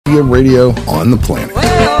FM radio on the planet.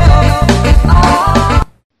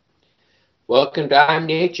 Welcome to I'm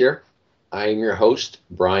Nature. I'm your host,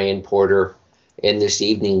 Brian Porter, and this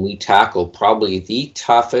evening we tackle probably the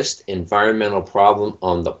toughest environmental problem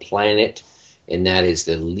on the planet, and that is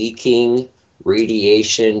the leaking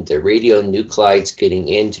radiation, the radionuclides getting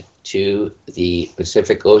into the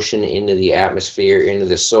Pacific Ocean, into the atmosphere, into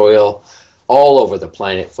the soil, all over the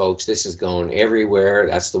planet, folks. This is going everywhere.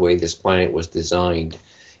 That's the way this planet was designed.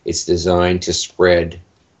 It's designed to spread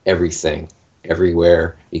everything,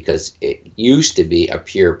 everywhere, because it used to be a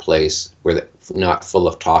pure place where not full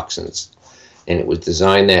of toxins. And it was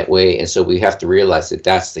designed that way. And so we have to realize that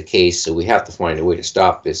that's the case. So we have to find a way to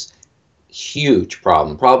stop this huge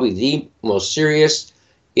problem. Probably the most serious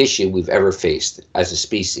issue we've ever faced as a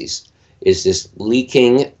species is this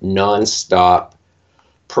leaking, nonstop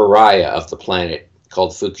pariah of the planet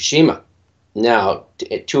called Fukushima. Now,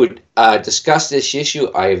 to discuss this issue,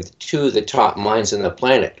 I have two of the top minds on the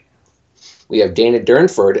planet. We have Dana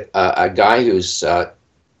Durnford, a guy who's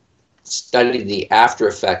studied the after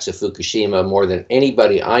effects of Fukushima more than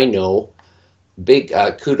anybody I know. Big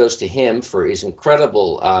kudos to him for his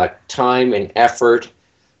incredible time and effort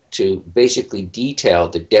to basically detail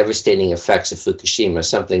the devastating effects of Fukushima,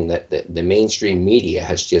 something that the mainstream media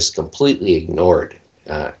has just completely ignored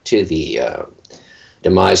to the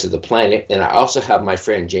demise of the planet. And I also have my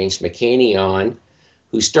friend James McCanney on,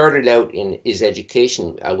 who started out in his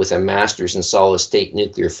education with a master's in solid-state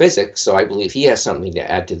nuclear physics. So I believe he has something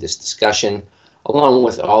to add to this discussion, along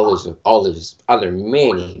with all his other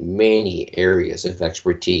many areas of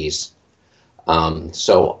expertise.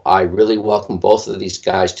 So I really welcome both of these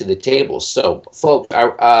guys to the table. So, folks,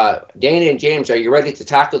 Dana and James, are you ready to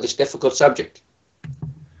tackle this difficult subject?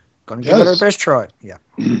 Going to give it our best try. Yeah.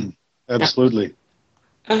 Absolutely.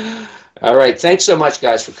 All right. Thanks so much,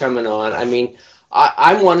 guys, for coming on. I mean,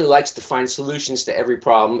 I'm one who likes to find solutions to every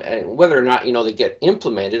problem, and whether or not, they get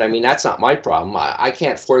implemented, I mean, that's not my problem. I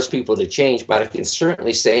can't force people to change, but I can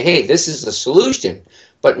certainly say, hey, this is the solution.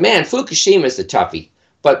 But man, Fukushima is the toughie.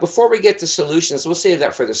 But before we get to solutions, we'll save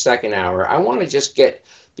that for the second hour. I want to just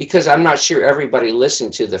because I'm not sure everybody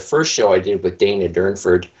listened to the first show I did with Dana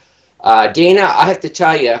Durnford. Dana, I have to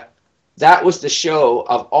tell you, that was the show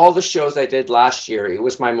of all the shows I did last year. It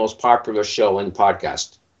was my most popular show in the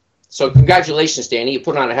podcast. So congratulations, Danny. You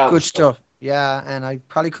put on a hell of a show. Good stuff. Yeah, and I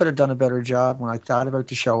probably could have done a better job when I thought about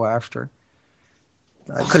the show after.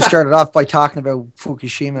 I could have started off by talking about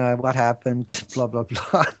Fukushima, what happened, blah, blah,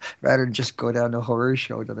 blah, rather than just go down the horror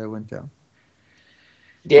show that I went down.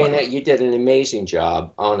 Dana, you did an amazing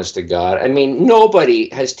job, honest to God. I mean,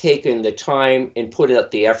 nobody has taken the time and put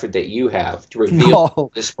out the effort that you have to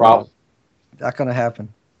reveal this problem. Not going to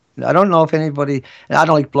happen. I don't know if anybody, and I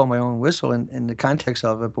don't like blow my own whistle in the context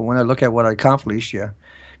of it, but when I look at what I accomplished, yeah,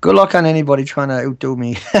 good luck on anybody trying to outdo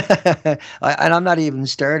me. And I'm not even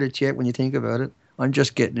started yet when you think about it. I'm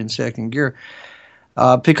just getting in second gear.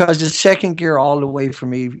 Because it's second gear all the way for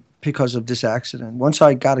me because of this accident. Once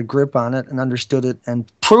I got a grip on it and understood it and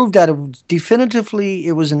proved that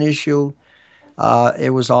it was an issue,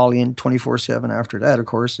 it was all in 24/7 after that, of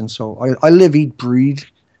course. And so I live, eat, breathe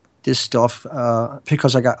this stuff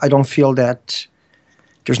because I don't feel that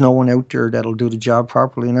there's no one out there that'll do the job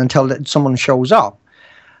properly. And until someone shows up,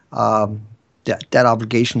 that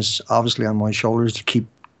obligation is obviously on my shoulders to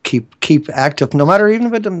keep active, no matter even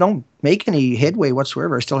if I don't make any headway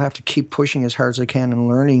whatsoever. I still have to keep pushing as hard as I can and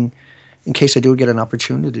learning in case I do get an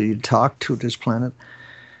opportunity to talk to this planet.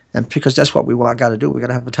 And because that's what we got to do. We got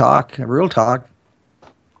to have a real talk.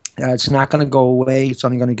 It's not going to go away. It's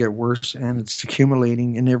only going to get worse, and it's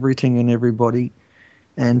accumulating in everything and everybody.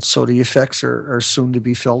 And so the effects are soon to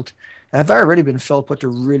be felt. Have already been felt, but they're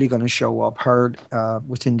really going to show up hard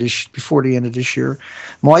before the end of this year.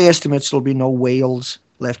 My estimates, there'll be no whales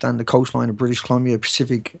left on the coastline of British Columbia,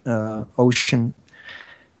 Pacific Ocean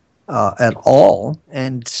at all.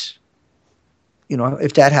 And,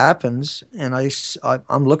 if that happens, and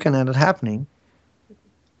I'm looking at it happening,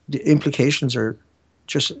 the implications are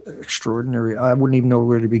just extraordinary. I wouldn't even know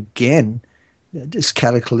where to begin. This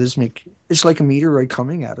cataclysmic, it's like a meteorite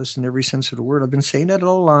coming at us in every sense of the word. I've been saying that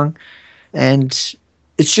all along. And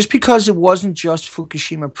it's just because it wasn't just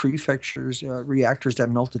Fukushima Prefecture's reactors that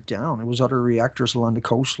melted down. It was other reactors along the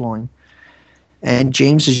coastline. And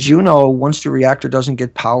James, as you know, once the reactor doesn't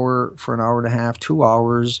get power for an hour and a half, 2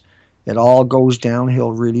 hours, it all goes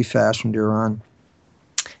downhill really fast from there on.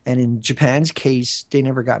 And in Japan's case, they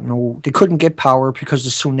couldn't get power because the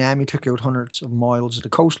tsunami took out hundreds of miles of the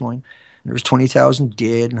coastline. There was 20,000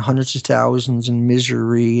 dead and hundreds of thousands in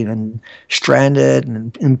misery and stranded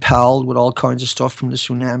and impaled with all kinds of stuff from the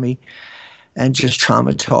tsunami. and just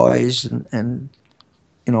traumatized, and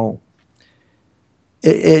you know,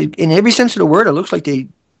 in every sense of the word, it looks like they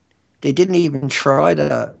didn't even try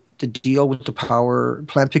to deal with the power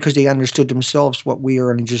plant because they understood themselves what we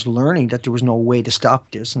are only just learning, that there was no way to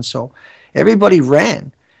stop this. And so everybody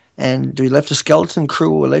ran, and they left a skeleton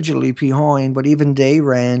crew allegedly behind, but even they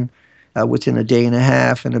ran within a day and a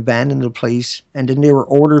half and abandoned the place. And then they were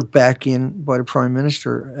ordered back in by the prime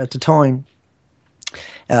minister at the time.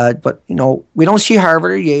 But, you know, we don't see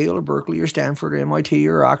Harvard or Yale or Berkeley or Stanford or MIT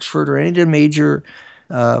or Oxford or any of the major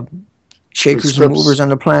uh, shakers and movers on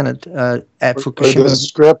the planet at Fukushima. Or the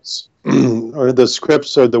scripts, or the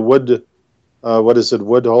scripts, or the wood, what is it,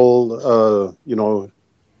 Woodhull,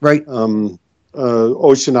 right.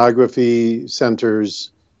 Oceanography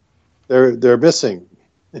centers, they're missing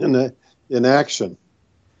in action.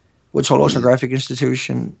 Woodhull Oceanographic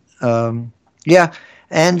Institution. Yeah.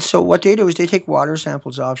 And so what they do is they take water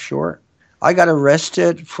samples offshore. I got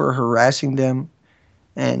arrested for harassing them,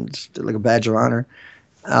 and like a badge of honor.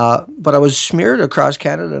 But I was smeared across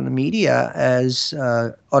Canada in the media as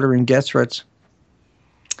uttering death threats.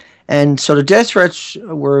 And so the death threats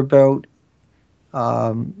were about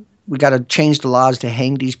we got to change the laws to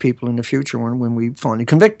hang these people in the future when we finally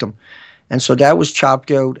convict them. And so that was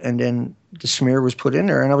chopped out, and then the smear was put in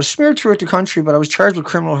there. And I was smeared throughout the country, but I was charged with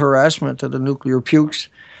criminal harassment of the nuclear pukes.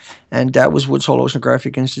 And that was Woodhull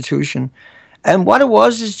Oceanographic Institution. And what it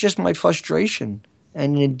was is just my frustration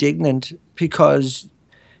and indignant because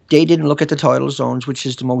they didn't look at the tidal zones, which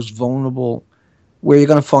is the most vulnerable, where you're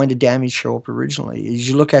going to find the damage show up originally. As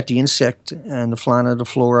you look at the insect and the fauna, the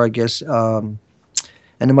flora, I guess, and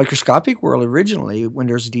the microscopic world originally, when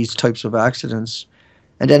there's these types of accidents.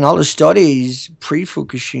 And then all the studies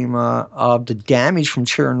pre-Fukushima of the damage from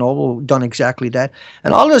Chernobyl done exactly that.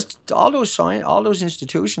 And all those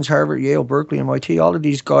institutions, Harvard, Yale, Berkeley, MIT, all of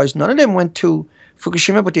these guys, none of them went to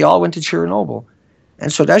Fukushima, but they all went to Chernobyl.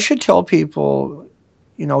 And so that should tell people,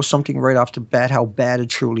 you know, something right off the bat, how bad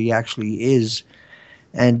it truly actually is.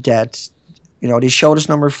 And that, you know, they showed us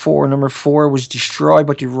number 4. Number 4 was destroyed,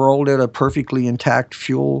 but they rolled out a perfectly intact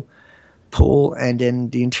fuel pool, and then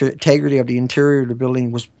the integrity of the interior of the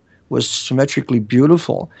building was symmetrically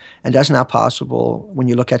beautiful. And that's not possible when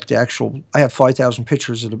you look at the actual. I have 5,000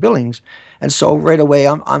 pictures of the buildings, and so right away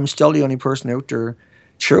I'm still the only person out there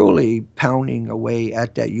truly pounding away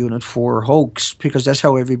at that Unit 4 hoax, because that's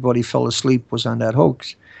how everybody fell asleep, was on that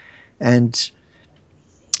hoax. And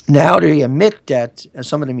now they admit that,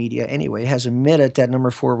 some of the media anyway has admitted that number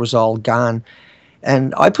 4 was all gone.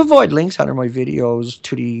 And I provide links under my videos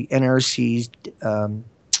to the NRC's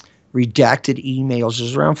redacted emails.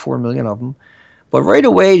 There's around 4 million of them. But right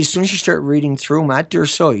away, as soon as you start reading through them at their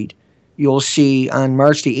site, you'll see on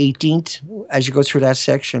March the 18th, as you go through that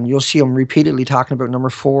section, you'll see them repeatedly talking about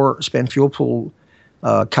number 4 spent fuel pool,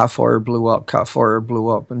 caught fire, blew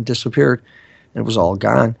up, and disappeared. And it was all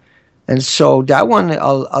gone. And so that one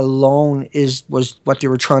alone was what they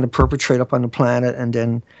were trying to perpetrate up on the planet, and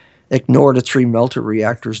then ignore the 3 melter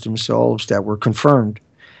reactors themselves that were confirmed.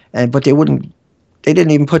 But they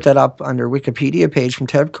didn't even put that up on their Wikipedia page from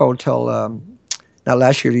TEPCO till not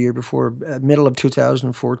last year, the year before, middle of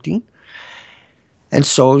 2014. And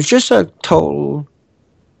so it was just a total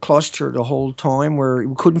cluster the whole time, where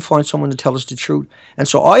we couldn't find someone to tell us the truth. And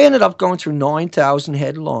so I ended up going through 9,000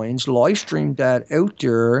 headlines, live streamed that out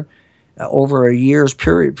there over a year's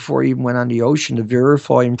period before I even went on the ocean to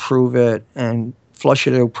verify and prove it and flush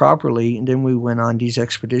it out properly. And then we went on these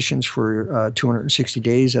expeditions for 260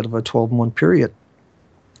 days out of a 12-month period,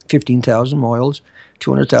 15,000 miles,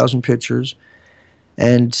 200,000 pictures.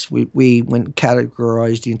 And we went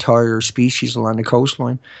categorized the entire species along the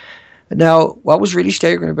coastline. Now, what was really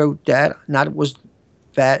staggering about that, it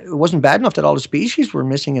wasn't bad enough that all the species were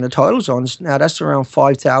missing in the tidal zones. Now, that's around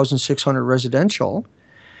 5,600 residential.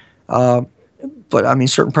 But, I mean,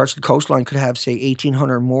 certain parts of the coastline could have, say,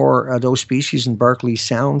 1,800 more of those species in Berkeley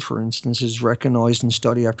Sound, for instance, is recognized in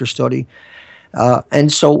study after study.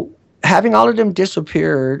 And so having all of them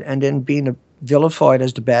disappeared and then being vilified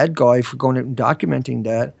as the bad guy for going out and documenting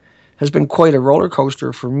that has been quite a roller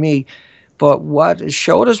coaster for me. But what it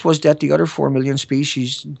showed us was that the other 4 million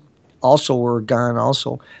species also were gone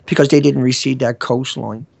also, because they didn't recede that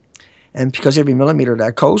coastline. And because every millimeter of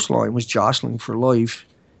that coastline was jostling for life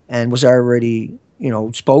and was already,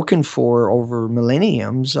 spoken for over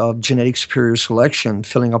millenniums of genetic superior selection,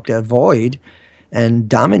 filling up that void and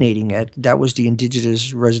dominating it. That was the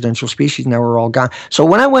indigenous residential species. Now we're all gone. So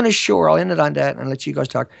when I went ashore, I'll end it on that and let you guys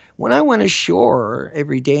talk. When I went ashore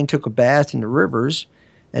every day and took a bath in the rivers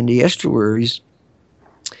and the estuaries,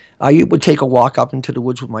 I would take a walk up into the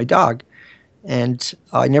woods with my dog. and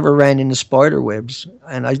I never ran into spider webs.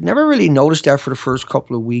 And I never really noticed that for the first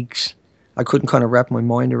couple of weeks. I couldn't kind of wrap my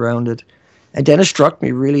mind around it. And then it struck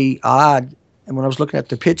me really odd. And when I was looking at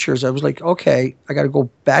the pictures, I was like, okay, I got to go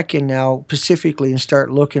back in now specifically and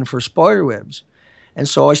start looking for spider webs. And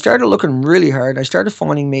so I started looking really hard. I started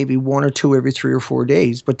finding maybe one or two every 3 or 4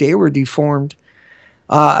 days, but they were deformed.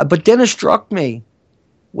 But then it struck me,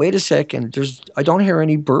 wait a second, I don't hear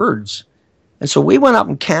any birds. And so we went up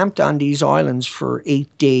and camped on these islands for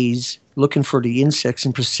 8 days looking for the insects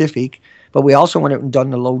in Pacific. But we also went out and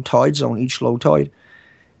done the low tide zone, each low tide.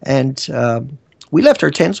 And we left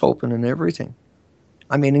our tents open and everything.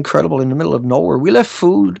 I mean, incredible, in the middle of nowhere. We left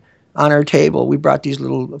food on our table. We brought these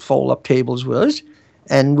little fold-up tables with us.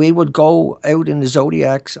 And we would go out in the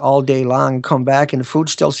Zodiacs all day long and come back, and the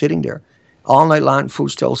food's still sitting there. All night long,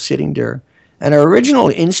 food's still sitting there. And our original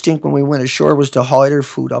instinct when we went ashore was to hide our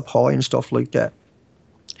food up high and stuff like that.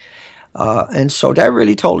 And so that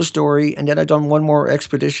really told a story. And then I done one more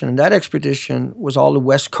expedition, and that expedition was all the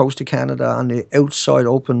west coast of Canada on the outside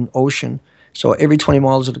open ocean. So every 20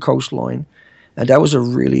 miles of the coastline. And that was a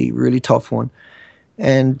really, really tough one.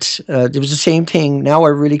 And it was the same thing. Now I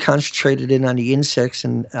really concentrated in on the insects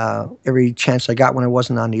and every chance I got when I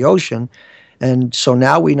wasn't on the ocean. And so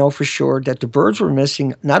now we know for sure that the birds were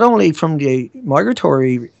missing, not only from the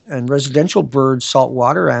migratory and residential birds,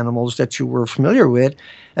 saltwater animals that you were familiar with.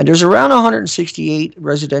 And there's around 168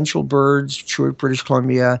 residential birds throughout British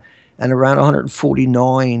Columbia and around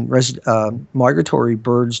 149 migratory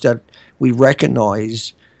birds that we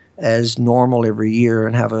recognize as normal every year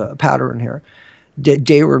and have a pattern here.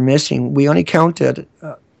 They were missing. We only counted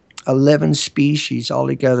 11 species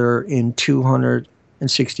altogether in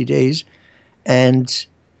 260 days. And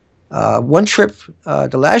one trip,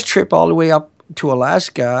 the last trip all the way up to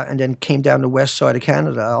Alaska and then came down the west side of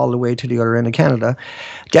Canada, all the way to the other end of Canada.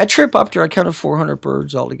 That trip up there, I counted 400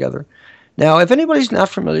 birds altogether. Now, if anybody's not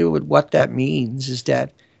familiar with what that means, is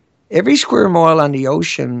that every square mile on the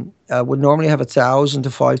ocean would normally have 1,000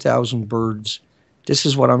 to 5,000 birds. This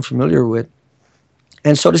is what I'm familiar with.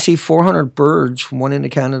 And so to see 400 birds from one end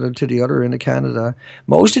of Canada to the other end of Canada,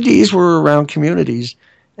 most of these were around communities.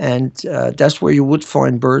 And that's where you would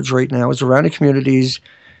find birds right now, is around the communities.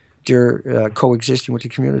 They're coexisting with the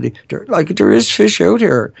community. There is fish out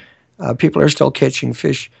here. People are still catching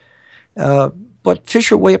fish. But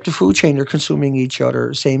fish are way up the food chain. They're consuming each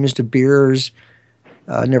other, same as the beers.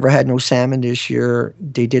 Never had no salmon this year.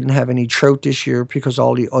 They didn't have any trout this year because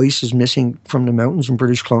all the ice is missing from the mountains in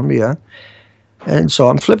British Columbia. And so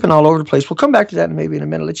I'm flipping all over the place. We'll come back to that maybe in a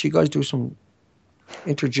minute. Let you guys do some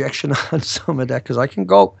interjection on some of that, because I can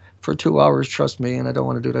go for 2 hours, trust me, and I don't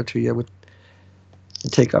want to do that to you and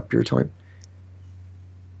take up your time.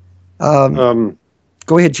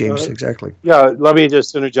 Go ahead, James. Exactly. Yeah, let me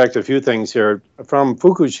just interject a few things here. From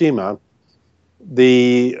Fukushima,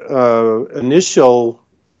 the initial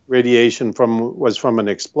radiation was from an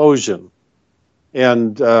explosion.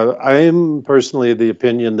 And I am personally of the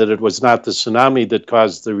opinion that it was not the tsunami that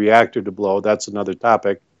caused the reactor to blow. That's another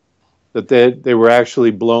topic. That they were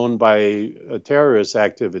actually blown by a terrorist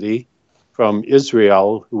activity from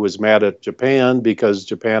Israel, who was mad at Japan because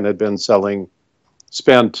Japan had been selling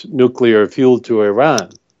spent nuclear fuel to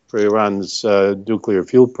Iran for Iran's nuclear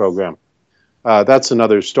fuel program. That's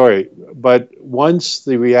another story. But once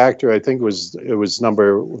the reactor, I think it was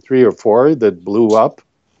number 3 or 4 that blew up,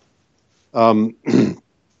 then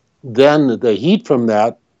the heat from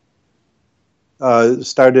that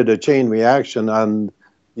started a chain reaction on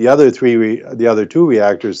the other 2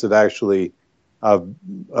 reactors that actually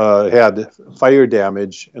had fire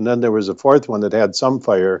damage, and then there was a 4th one that had some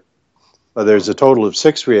fire. There's a total of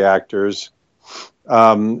 6 reactors,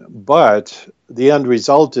 but the end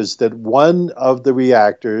result is that one of the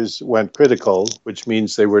reactors went critical, which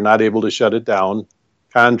means they were not able to shut it down,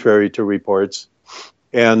 contrary to reports,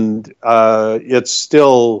 and it's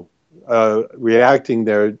still reacting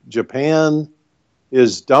there. Japan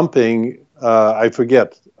is dumping, I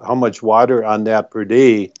forget how much water on that per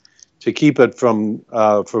day to keep it from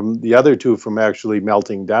the other 2 from actually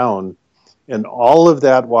melting down. And all of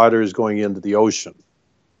that water is going into the ocean.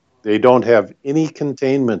 They don't have any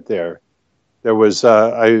containment there. There was,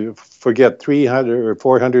 I forget, 300 or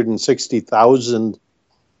 460,000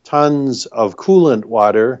 tons of coolant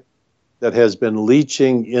water that has been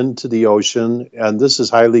leaching into the ocean, and this is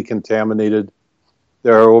highly contaminated.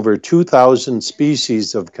 There are over 2,000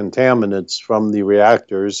 species of contaminants from the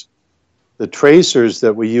reactors. The tracers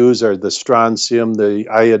that we use are the strontium, the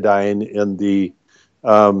iodine, and the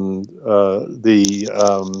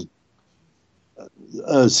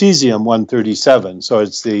cesium-137. So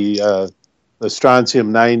it's the the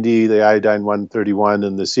strontium-90, the iodine-131,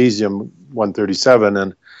 and the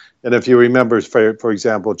cesium-137. And if you remember, for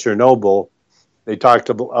example, Chernobyl, they talked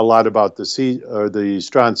a lot about the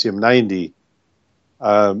strontium-90,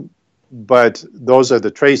 but those are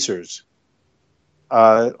the tracers.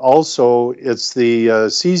 Also, it's the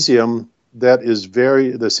cesium that is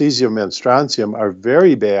the cesium and strontium are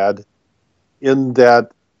very bad in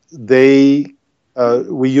that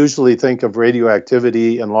we usually think of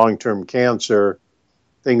radioactivity and long-term cancer,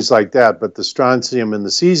 things like that, but the strontium and the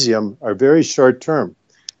cesium are very short-term.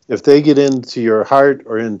 If they get into your heart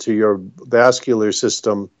or into your vascular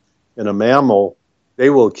system in a mammal, they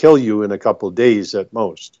will kill you in a couple of days at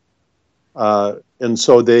most. And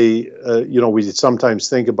so we sometimes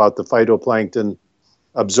think about the phytoplankton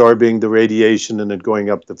absorbing the radiation and it going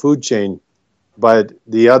up the food chain. But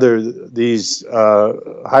these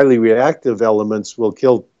highly reactive elements will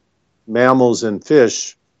kill mammals and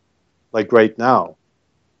fish like right now.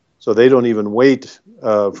 So they don't even wait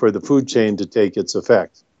for the food chain to take its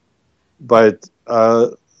effect. But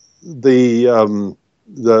a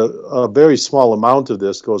very small amount of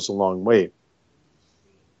this goes a long way.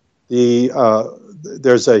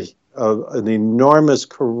 There's an enormous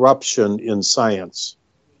corruption in science.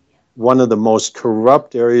 One of the most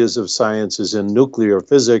corrupt areas of science is in nuclear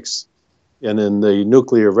physics and in the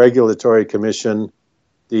Nuclear Regulatory Commission,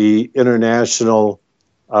 the international,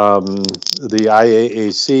 the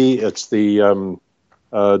IAAC, it's the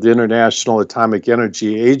International Atomic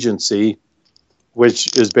Energy Agency,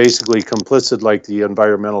 which is basically complicit like the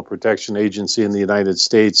Environmental Protection Agency in the United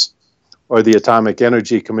States, or the Atomic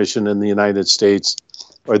Energy Commission in the United States,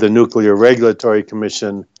 or the Nuclear Regulatory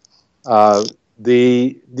Commission.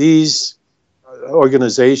 These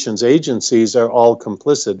organizations, agencies are all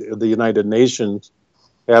complicit. The United Nations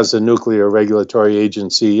has a nuclear regulatory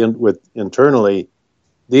agency internally.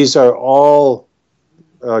 These are all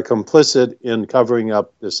complicit in covering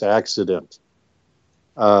up this accident.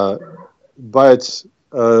 But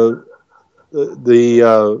the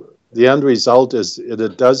end result is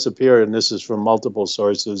it does appear, and this is from multiple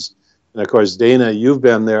sources, and of course, Dana, you've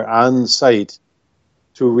been there on site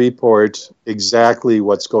to report exactly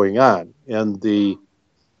what's going on. And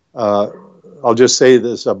I'll just say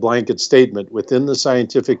this, a blanket statement, within the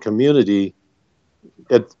scientific community,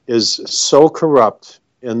 it is so corrupt,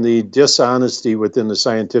 and the dishonesty within the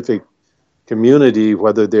scientific community,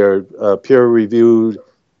 whether they're peer-reviewed,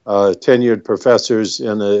 tenured professors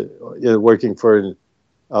working for in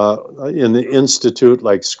the institute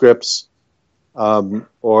like Scripps,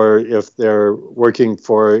 or if they're working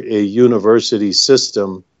for a university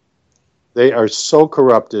system, they are so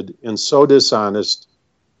corrupted and so dishonest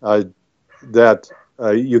that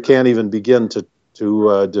you can't even begin to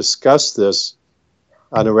discuss this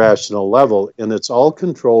on a rational level, and it's all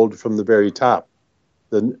controlled from the very top.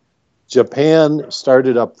 Japan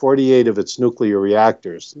started up 48 of its nuclear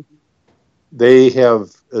reactors. They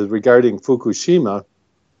have, regarding Fukushima,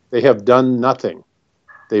 they have done nothing.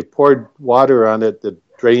 They poured water on it that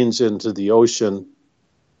drains into the ocean.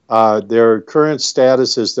 Their current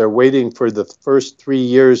status is they're waiting for the first 3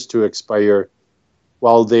 years to expire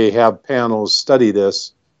while they have panels study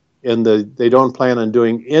this, and they don't plan on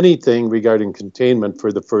doing anything regarding containment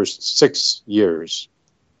for the first 6 years.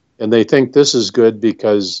 And they think this is good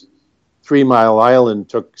because 3 Mile Island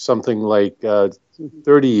took something like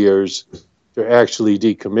 30 years to actually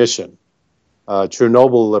decommission.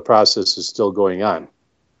 Chernobyl, the process is still going on.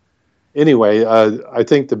 Anyway, I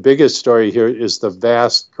think the biggest story here is the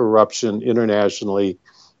vast corruption internationally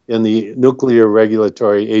in the nuclear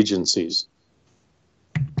regulatory agencies.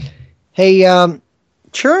 Hey,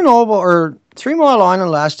 Chernobyl or 3 Mile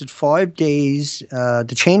Island lasted 5 days,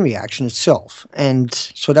 the chain reaction itself. And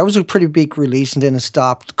so that was a pretty big release, and then it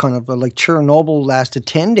stopped, kind of like Chernobyl lasted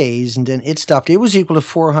 10 days, and then it stopped. It was equal to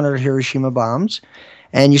 400 Hiroshima bombs.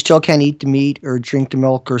 And you still can't eat the meat or drink the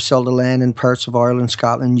milk or sell the land in parts of Ireland,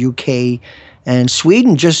 Scotland, UK. And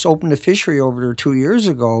Sweden just opened a fishery over there 2 years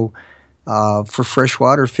ago for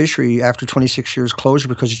freshwater fishery after 26 years closure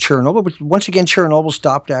because of Chernobyl. But once again, Chernobyl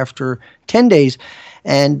stopped after 10 days.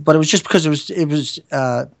 But it was just because it was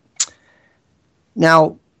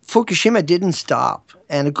now Fukushima didn't stop.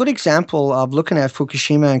 And a good example of looking at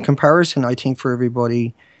Fukushima in comparison, I think, for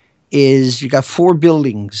everybody is you got 4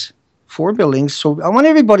 buildings. 4 buildings. So I want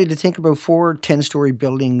everybody to think about 4 10-story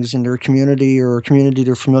buildings in their community or a community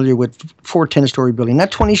they're familiar with, 4 10-story buildings,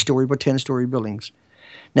 not 20-story, but 10-story buildings.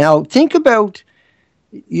 Now, think about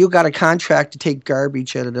you got a contract to take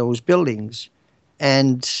garbage out of those buildings,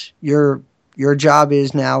 and your job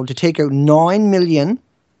is now to take out 9 million,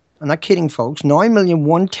 I'm not kidding, folks, 9 million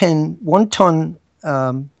 1 ton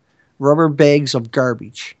rubber bags of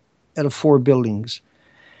garbage out of 4 buildings.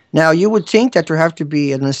 Now, you would think that there have to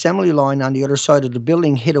be an assembly line on the other side of the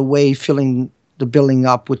building hid away, filling the building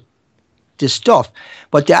up with this stuff.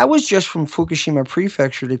 But that was just from Fukushima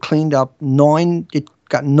Prefecture. They cleaned up it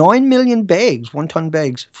got 9 million bags, 1-ton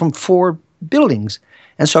bags, from 4 buildings.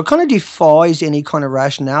 And so it kind of defies any kind of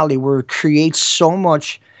rationality where it creates so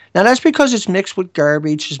much. Now, that's because it's mixed with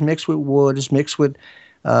garbage, it's mixed with wood, it's mixed with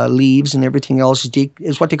leaves and everything else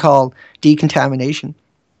is what they call decontamination.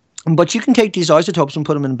 But you can take these isotopes and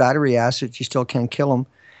put them in battery acid. You still can't kill them.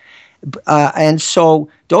 And so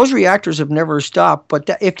those reactors have never stopped. But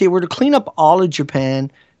if they were to clean up all of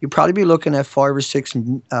Japan, you'd probably be looking at 5 or 6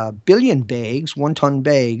 billion bags, 1-ton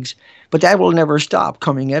bags. But that will never stop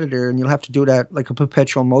coming out of there. And you'll have to do that like a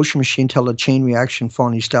perpetual motion machine till the chain reaction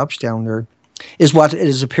finally stops down there, is what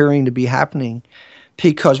is appearing to be happening.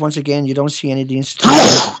 Because once again, you don't see any of the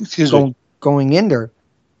institutions going in there.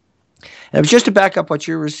 And just to back up what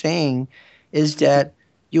you were saying is that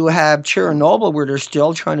you have Chernobyl where they're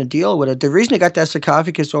still trying to deal with it. The reason they got that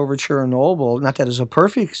sarcophagus over Chernobyl, not that it's a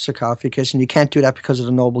perfect sarcophagus, and you can't do that because of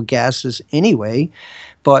the noble gases anyway,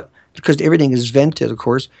 but because everything is vented, of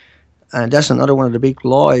course. And that's another one of the big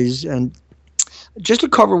lies. And just to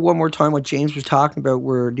cover one more time what James was talking about,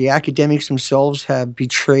 where the academics themselves have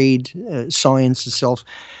betrayed science itself.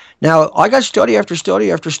 Now, I got study after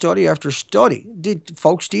study after study after study.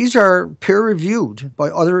 Folks, these are peer-reviewed by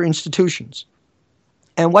other institutions.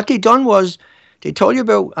 And what they done was they told you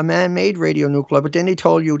about a man-made radionuclide, but then they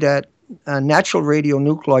told you that a natural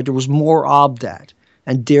radionuclide, there was more of that.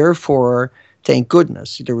 And therefore, thank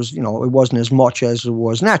goodness, there was, it wasn't as much as it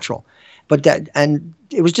was natural. But and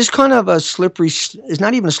it was just kind of a slippery, it's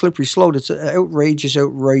not even a slippery slope, it's an outrageous,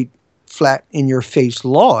 outright, flat-in-your-face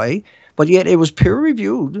lie. But yet it was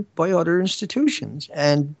peer-reviewed by other institutions.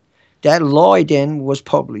 And that lie then was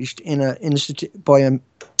published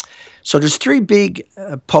so there's 3 big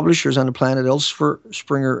publishers on the planet, Elsevier,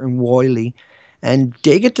 Springer, and Wiley. And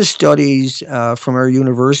they get the studies from our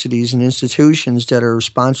universities and institutions that are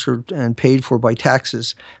sponsored and paid for by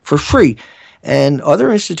taxes for free. And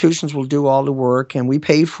other institutions will do all the work, and we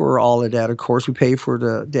pay for all of that, of course. We pay for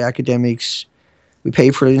the academics. We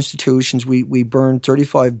pay for the institutions. We burn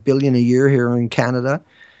 $35 billion a year here in Canada.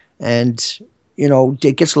 And,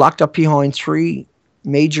 it gets locked up behind 3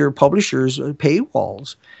 major publishers'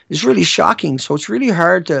 paywalls. It's really shocking. So it's really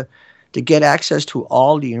hard to get access to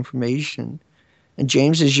all the information. And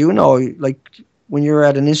James, as you know, like when you're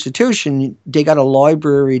at an institution, they got a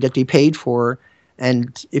library that they paid for.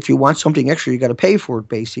 And if you want something extra, you got to pay for it,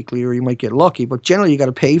 basically, or you might get lucky. But generally, you got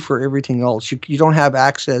to pay for everything else. You don't have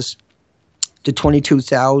access to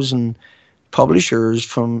 22,000 publishers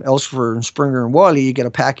from Elsevier and Springer and Wiley. You get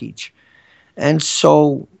a package. And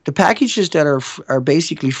so the packages that are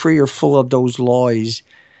basically free are full of those lies.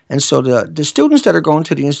 And so the students that are going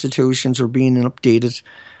to the institutions are being updated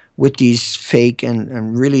with these fake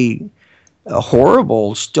and really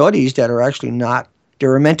horrible studies that are actually not.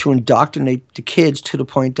 They're meant to indoctrinate the kids to the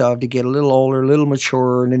point of they get a little older, a little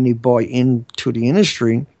mature, and then they buy into the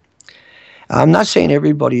industry. I'm not saying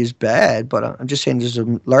everybody is bad, but I'm just saying there's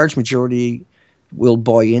a large majority will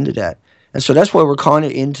buy into that. And so that's why we're kind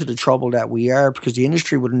of into the trouble that we are, because the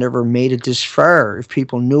industry would have never made it this far if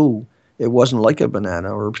people knew it wasn't like a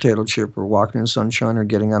banana or a potato chip or walking in the sunshine or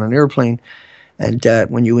getting on an airplane. And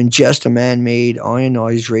that when you ingest a man-made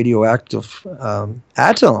ionized radioactive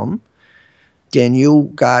atom, then you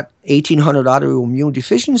got 1,800 autoimmune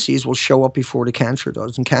deficiencies will show up before the cancer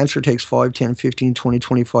does. And cancer takes 5, 10, 15, 20,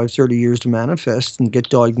 25, 30 years to manifest and get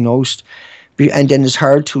diagnosed. And then it's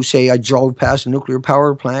hard to say, I drove past a nuclear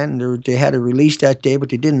power plant and they had a release that day, but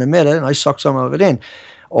they didn't admit it, and I sucked some of it in.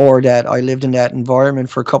 Or that I lived in that environment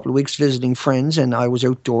for a couple of weeks visiting friends and I was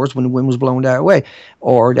outdoors when the wind was blowing that way.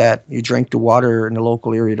 Or that you drank the water in the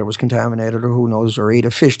local area that was contaminated, or who knows, or ate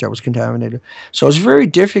a fish that was contaminated. So it's very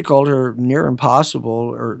difficult, or near impossible,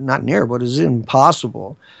 or not near, but it's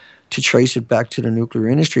impossible to trace it back to the nuclear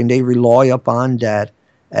industry. And they rely upon that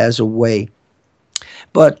as a way.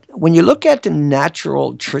 But when you look at the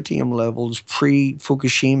natural tritium levels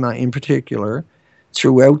pre-Fukushima in particular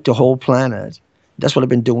throughout the whole planet, that's what I've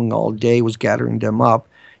been doing all day, was gathering them up.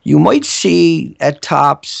 You might see at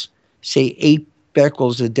tops, say 8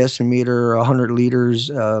 becquerels a decimeter, 100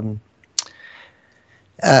 liters.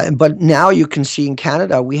 But now you can see in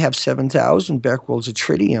Canada, we have 7,000 becquerels of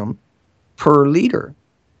tritium per liter.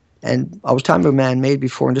 And I was talking about man-made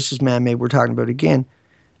before, and this is man-made we're talking about again.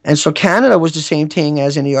 And so Canada was the same thing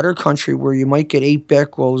as any other country where you might get 8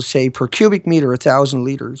 becquerels, say, per cubic meter, 1,000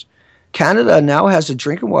 liters. Canada now has a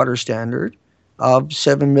drinking water standard of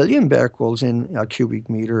 7 million becquerels in a cubic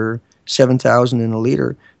meter, 7,000 in a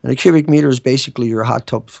liter. And a cubic meter is basically your hot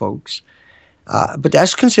tub, folks. But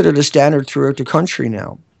that's considered a standard throughout the country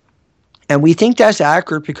now. And we think that's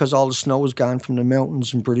accurate because all the snow is gone from the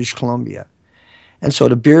mountains in British Columbia. And so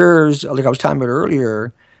the beers, like I was talking about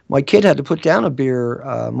earlier, my kid had to put down a beer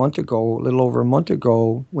a month ago, a little over a month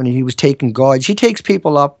ago, when he was taking guides. He takes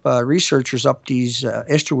people up, researchers up these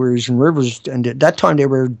estuaries and rivers. And at that time they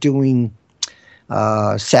were doing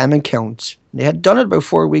salmon counts. They had done it about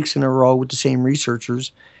 4 weeks in a row with the same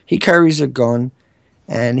researchers. He carries a gun.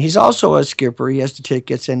 And he's also a skipper. He has the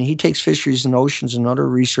tickets, and he takes fisheries and oceans and other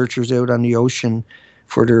researchers out on the ocean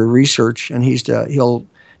for their research. And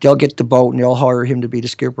they'll get the boat, and they'll hire him to be the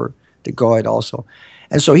skipper, the guide also.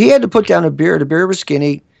 And so he had to put down a beer. The beer was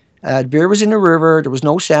skinny. The beer was in the river. There was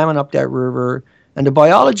no salmon up that river. And the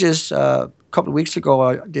biologists, a couple of weeks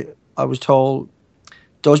ago, I was told,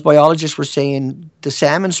 those biologists were saying the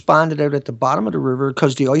salmon spawned out at the bottom of the river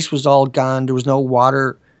because the ice was all gone. There was no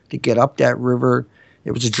water to get up that river.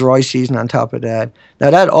 It was a dry season on top of that. Now,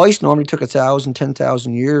 that ice normally took 1,000,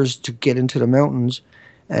 10,000 years to get into the mountains,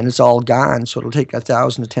 and it's all gone. So it'll take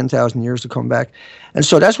 1,000 to 10,000 years to come back. And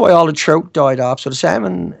so that's why all the trout died off. So the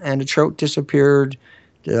salmon and the trout disappeared.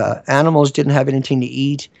 The animals didn't have anything to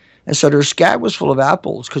eat. And so their scat was full of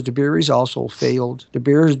apples because the berries also failed. The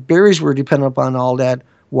berries were dependent upon all that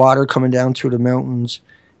water coming down through the mountains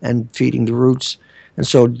and feeding the roots. And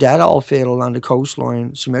so that all failed along the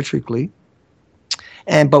coastline symmetrically.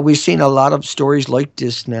 But we've seen a lot of stories like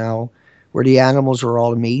this now where the animals are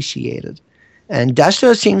all emaciated. And that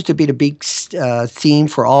seems to be the big theme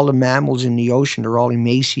for all the mammals in the ocean. They're all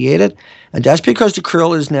emaciated. And that's because the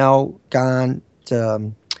krill is now gone.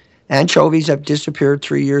 The anchovies have disappeared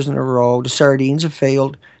 3 years in a row. The sardines have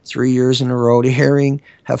failed 3 years in a row. The herring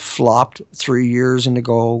have flopped 3 years in a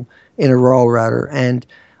row. And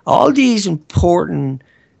all these important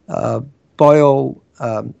they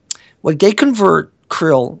convert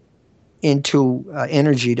krill into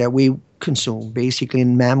energy that we consume, basically,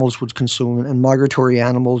 and mammals would consume, and migratory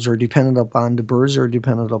animals are dependent upon, the birds are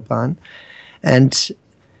dependent upon. And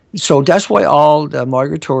so that's why all the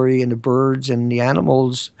migratory and the birds and the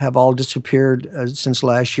animals have all disappeared since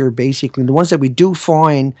last year, basically. And the ones that we do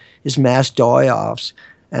find is mass die-offs,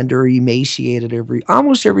 and they're emaciated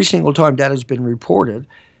almost every single time that has been reported.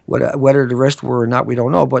 Whether the rest were or not, we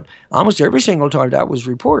don't know. But almost every single time that was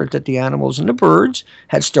reported that the animals and the birds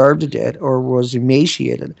had starved to death or was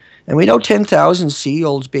emaciated. And we know 10,000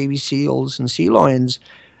 seals, baby seals, and sea lions.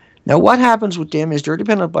 Now, what happens with them is they're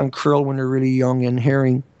dependent upon krill when they're really young and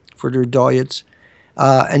herring for their diets.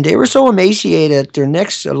 And they were so emaciated, their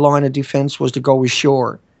next line of defense was to go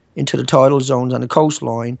ashore into the tidal zones on the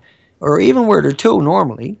coastline, or even where they're to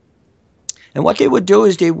normally. And what they would do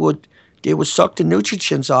is they would suck the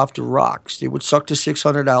nutrients off the rocks. They would suck the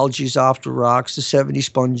 600 algae off the rocks, the 70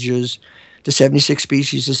 sponges, the 76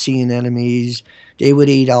 species of sea anemones. They would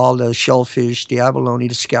eat all the shellfish, the abalone,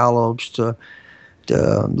 the scallops, the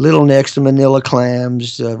little necks, the manila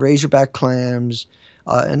clams, the razorback clams,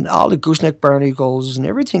 and all the gooseneck barnacles and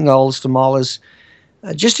everything else, the mollusks.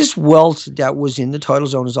 Just this wealth that was in the tidal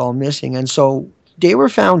zone is all missing. And so they were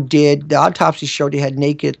found dead. The autopsy showed they had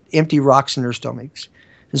naked, empty rocks in their stomachs.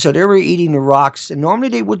 And so they were eating the rocks. And normally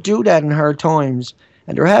they would do that in hard times.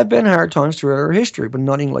 And there have been hard times throughout our history, but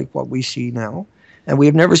nothing like what we see now. And we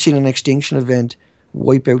have never seen an extinction event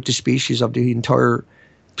wipe out the species of the entire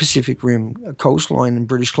Pacific Rim coastline in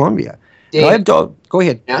British Columbia. Dave, go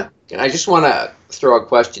ahead. Yeah, I just want to throw a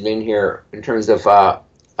question in here in terms of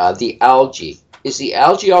the algae. Is the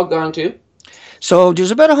algae all gone too? So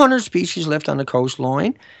there's about 100 species left on the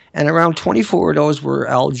coastline, and around 24 of those were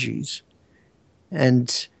algae.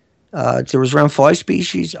 And there was around 5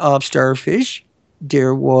 species of starfish.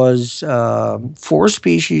 There was 4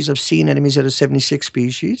 species of sea anemones out of 76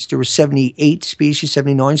 species. There were 78 species,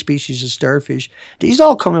 79 species of starfish. These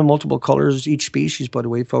all come in multiple colors, each species, by the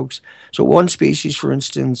way, folks. So one species, for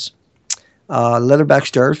instance, leatherback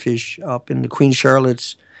starfish up in the Queen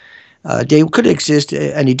Charlotte's, they could exist,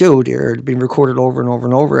 and they do. They're being recorded over and over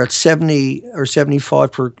and over at 70 or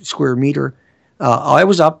 75 per square meter. I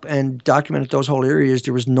was up and documented those whole areas.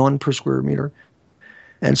 There was none per square meter.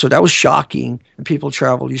 And so that was shocking. And people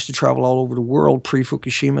used to travel all over the world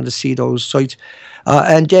pre-Fukushima to see those sites.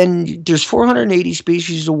 And then there's 480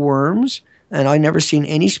 species of worms, and I never seen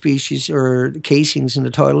any species or casings in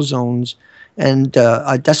the tidal zones. And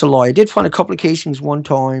that's a lie. I did find a couple of casings one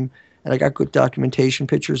time, and I got good documentation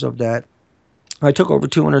pictures of that. I took over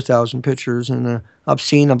 200,000 pictures and an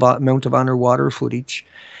obscene amount of underwater footage.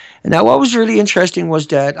 And now what was really interesting was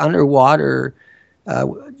that underwater,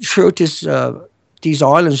 throughout this these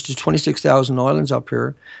islands, there's 26,000 islands up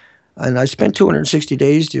here, and I spent 260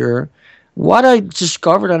 days there. What I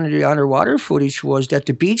discovered under the underwater footage was that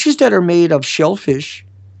the beaches that are made of shellfish,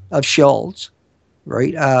 of shells,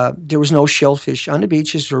 right? There was no shellfish on the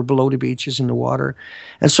beaches or below the beaches in the water.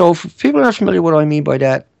 And so if people aren't familiar with what I mean by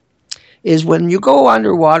that, is when you go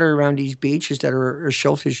underwater around these beaches that are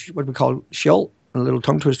shellfish, what we call shell, a little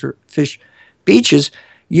tongue twister, fish beaches,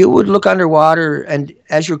 you would look underwater, and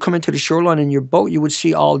as you're coming to the shoreline in your boat, you would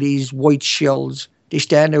see all these white shells. They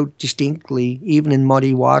stand out distinctly, even in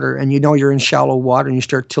muddy water, and you know you're in shallow water and you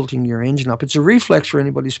start tilting your engine up. It's a reflex for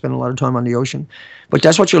anybody who spent a lot of time on the ocean, but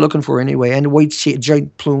that's what you're looking for anyway. And white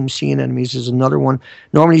giant plume sea anemones is another one.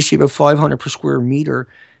 Normally you see about 500 per square meter,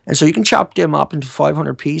 and so you can chop them up into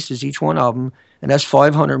 500 pieces, each one of them, and that's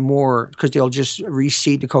 500 more because they'll just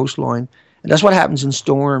reseed the coastline. And that's what happens in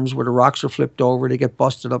storms where the rocks are flipped over, they get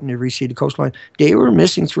busted up and they reseed the coastline. They were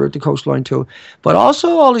missing throughout the coastline too. But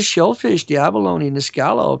also all the shellfish, the abalone and the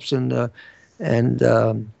scallops and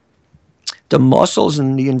the mussels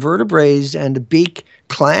and the invertebrates and the beak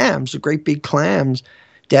clams, the great big clams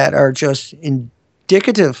that are just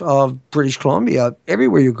indicative of British Columbia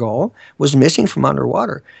everywhere you go, was missing from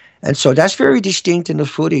underwater. And so that's very distinct in the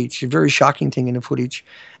footage, a very shocking thing in the footage.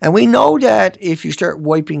 And we know that if you start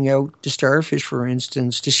wiping out the starfish, for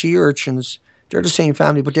instance, the sea urchins, they're the same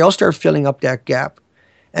family, but they all start filling up that gap.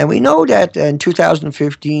 And we know that in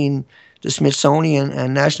 2015, the Smithsonian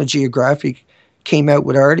and National Geographic came out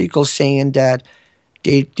with articles saying that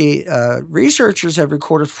researchers have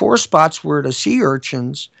recorded 4 spots where the sea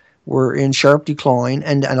urchins were in sharp decline,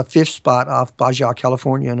 and a 5th spot off Baja,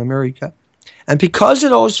 California in America. And because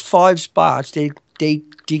of those 5 spots, they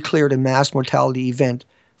declared a mass mortality event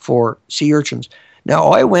for sea urchins. Now,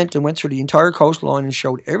 I went through the entire coastline and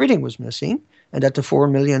showed everything was missing, and that the 4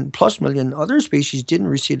 million plus million other species didn't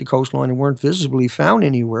recede the coastline and weren't visibly found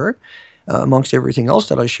anywhere, amongst everything else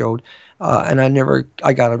that I showed. And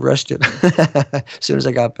I got arrested as soon as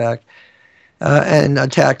I got back, and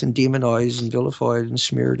attacked and demonized and vilified and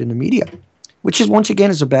smeared in the media, which is, once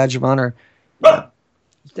again, is a badge of honor.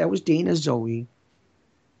 That was Dana, Zoe.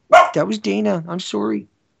 That was Dana. I'm sorry.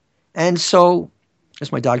 And so,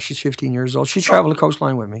 that's my dog. She's 15 years old. She traveled the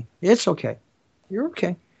coastline with me. It's okay. You're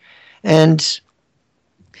okay. And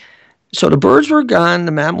so the birds were gone.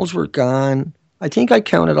 The mammals were gone. I think I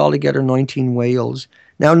counted altogether 19 whales.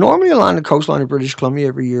 Now, normally along the coastline of British Columbia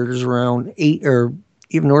every year, there's around 8, or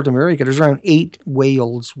even North America, there's around 8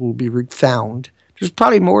 whales will be found. There's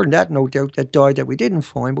probably more than that, no doubt, that died that we didn't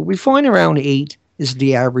find, but we find around 8 is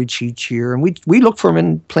the average each year. And we look for them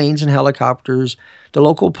in planes and helicopters. The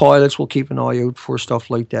local pilots will keep an eye out for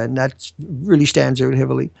stuff like that, and that really stands out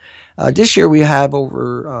heavily. This year we have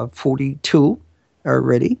over 42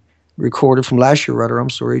 already, recorded from last year,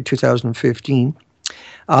 2015.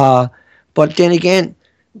 But then again,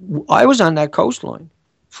 I was on that coastline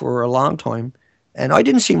for a long time, and I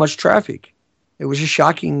didn't see much traffic. It was a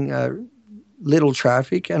shocking little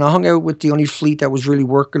traffic, and I hung out with the only fleet that was really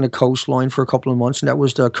working the coastline for a couple of months, and that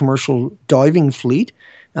was the commercial diving fleet.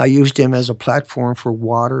 I used them as a platform for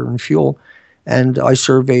water and fuel, and I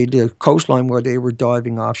surveyed the coastline where they were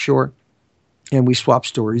diving offshore, and we swapped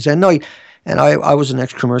stories. And I was an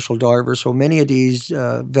ex-commercial diver, so many of these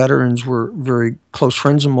veterans were very close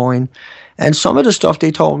friends of mine, and some of the stuff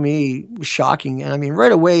they told me was shocking. And I mean,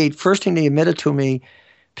 right away, first thing they admitted to me,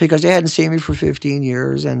 because they hadn't seen me for 15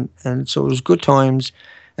 years, and so it was good times.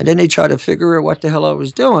 And then they tried to figure out what the hell I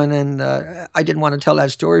was doing, and I didn't want to tell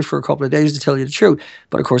that story for a couple of days, to tell you the truth.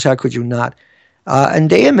 But of course, how could you not? And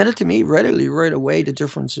they admitted to me readily, right away, the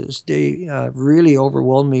differences. They really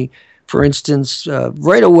overwhelmed me. For instance,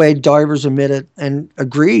 right away, divers admitted and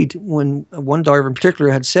agreed, when one diver in particular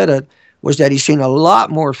had said it, was that he's seen a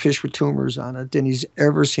lot more fish with tumors on it than he's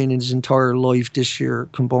ever seen in his entire life this year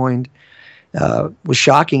combined. Was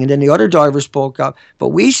shocking. And then the other divers spoke up. But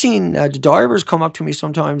we've seen the divers come up to me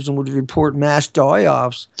sometimes and would report mass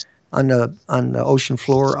die-offs on the ocean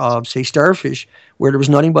floor of, say, starfish, where there was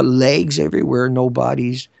nothing but legs everywhere, no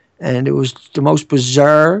bodies. And it was the most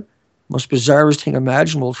bizarrest thing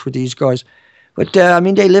imaginable for these guys. But I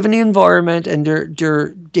mean, they live in the environment, and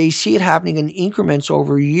they see it happening in increments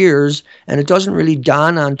over years, and it doesn't really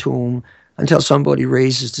dawn onto them until somebody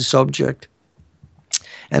raises the subject.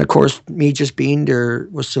 And of course, me just being there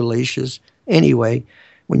was salacious anyway,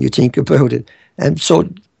 when you think about it. And so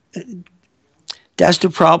that's the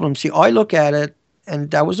problem. See, I look at it, and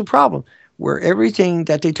that was the problem, where everything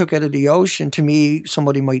that they took out of the ocean, to me,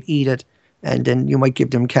 somebody might eat it, and then you might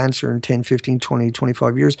give them cancer in 10, 15, 20,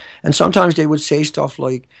 25 years. And sometimes they would say stuff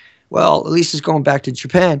like, well, at least it's going back to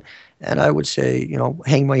Japan. And I would say,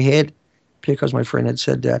 hang my head. because my friend had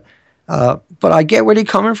said that. But I get where they're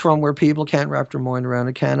coming from, where people can't wrap their mind around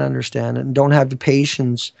it, can't understand it, and don't have the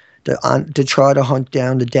patience to try to hunt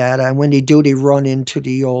down the data. And when they do, they run into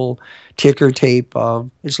the old ticker tape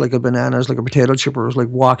of it's like a banana, it's like a potato chip, or it's like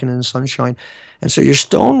walking in the sunshine. And so you're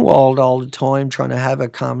stonewalled all the time trying to have a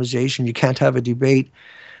conversation. You can't have a debate.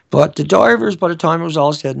 But the divers, by the time it was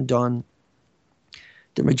all said and done,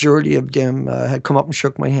 the majority of them had come up and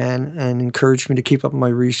shook my hand and encouraged me to keep up my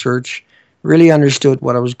research. Really understood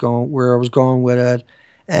where I was going with it,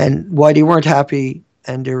 and why they weren't happy,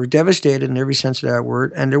 and they were devastated in every sense of that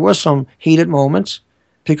word. And there was some heated moments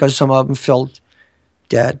because some of them felt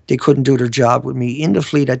that they couldn't do their job with me in the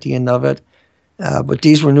fleet at the end of it. But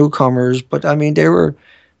these were newcomers. But I mean,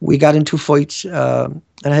 we got into fights, and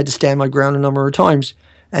I had to stand my ground a number of times.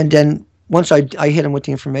 And then once I hit them with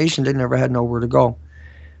the information, they never had nowhere to go.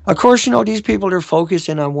 Of course, these people are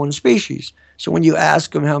focusing on one species. So when you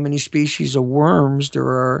ask them how many species of worms there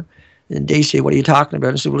are, and they say, what are you talking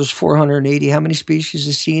about? I say, well, there's 480. How many species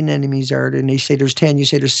of sea anemones are there? And they say there's 10. You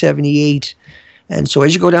say there's 78. And so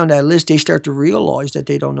as you go down that list, they start to realize that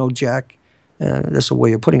they don't know jack. That's a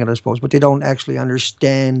way of putting it, I suppose. But they don't actually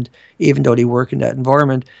understand, even though they work in that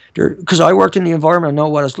environment. Because I worked in the environment, I know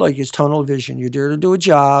what it's like. It's tunnel vision. You're there to do a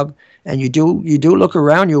job, and you do look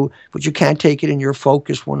around you, but you can't take it in your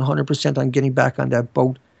focus 100% on getting back on that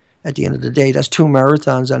boat at the end of the day. That's 2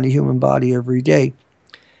 marathons on the human body every day.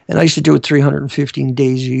 And I used to do it 315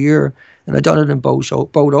 days a year. And I've done it in boat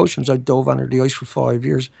oceans. I dove under the ice for 5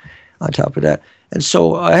 years on top of that. And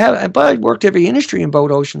so but I worked every industry in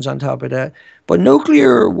boat oceans on top of that. But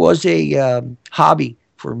nuclear was a hobby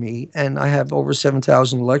for me. And I have over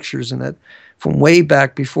 7,000 lectures in it from way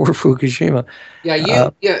back before Fukushima. Yeah,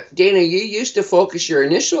 Dana, you used to focus your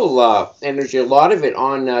initial energy, a lot of it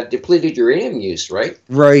on depleted uranium use, right?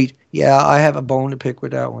 Right. Yeah, I have a bone to pick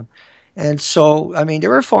with that one. And so, I mean, they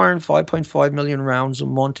were firing 5.5 million rounds a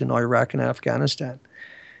month in Iraq and Afghanistan.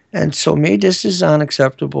 And so, me, this is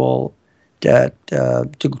unacceptable that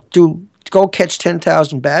to go catch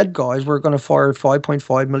 10,000 bad guys, we're going to fire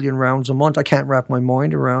 5.5 million rounds a month. I can't wrap my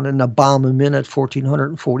mind around it. And a bomb a minute,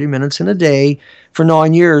 1,440 minutes in a day for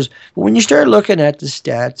 9 years. But when you start looking at the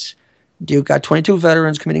stats, you've got 22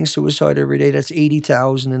 veterans committing suicide every day. That's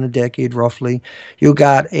 80,000 in a decade, roughly. You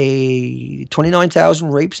got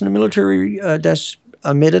 29,000 rapes in the military that's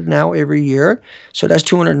admitted now every year. So that's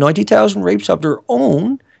 290,000 rapes of their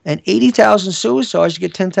own and 80,000 suicides to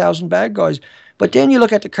get 10,000 bad guys. But then you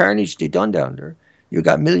look at the carnage they done down there. You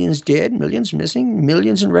got millions dead, millions missing,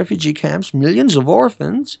 millions in refugee camps, millions of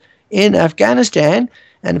orphans in Afghanistan,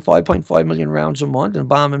 and 5.5 million rounds a month and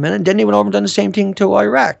bomb a minute. And then they went over and done the same thing to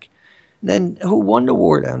Iraq. Then who won the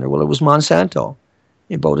war down there? Well, it was Monsanto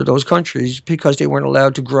in both of those countries because they weren't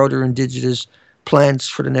allowed to grow their indigenous plants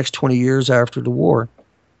for the next 20 years after the war.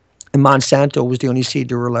 And Monsanto was the only seed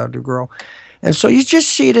they were allowed to grow. And so you just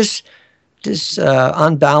see this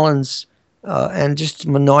unbalance and just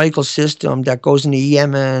maniacal system that goes into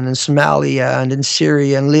Yemen and Somalia and in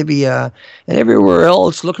Syria and Libya and everywhere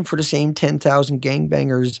else looking for the same 10,000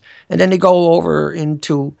 gangbangers. And then they go over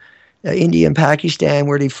into India and Pakistan,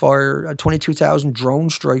 where they fire 22,000 drone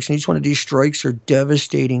strikes, and each one of these strikes are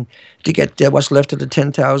devastating to get what's left of the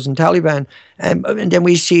 10,000 Taliban. And then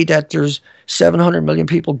we see that there's 700 million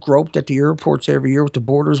people groped at the airports every year with the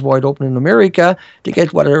borders wide open in America to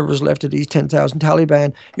get whatever's left of these 10,000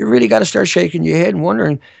 Taliban. You really got to start shaking your head and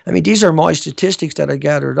wondering. I mean, these are my statistics that I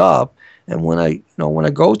gathered up, and when I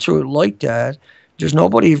go through it like that, there's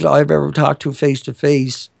nobody I've ever talked to face to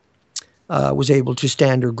face was able to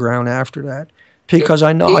stand their ground after that, because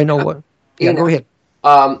I know what. Yeah, go ahead.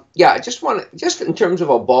 Just in terms of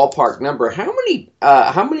a ballpark number, how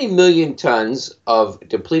many million tons of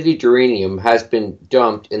depleted uranium has been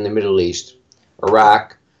dumped in the Middle East,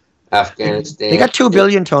 Iraq, Afghanistan? They got 2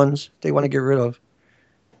 billion tons they want to get rid of.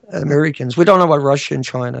 Americans. We don't know about Russia and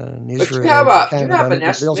China and Israel. But you have an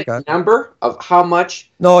estimate number of how much?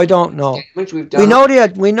 No, I don't know. Damage we've done.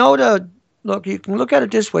 We know that. Look, you can look at it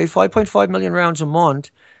this way: 5.5 million rounds a month.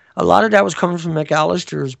 A lot of that was coming from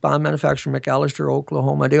McAllister's bomb manufacturer, McAllister,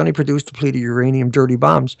 Oklahoma. They only produce depleted uranium, dirty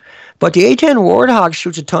bombs. But the A-10 Warthog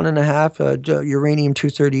shoots 1.5 tons of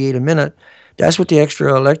uranium-238 a minute. That's with the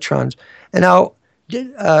extra electrons. And now,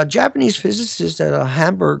 Japanese physicists at a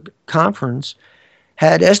Hamburg conference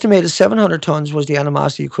had estimated 700 tons was the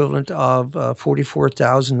animosity equivalent of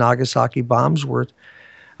 44,000 Nagasaki bombs worth.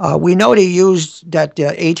 We know they used that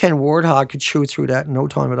A-10 Warthog could shoot through that in no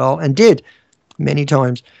time at all, and did many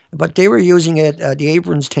times. But they were using it. The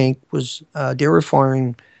Abrams tank was they were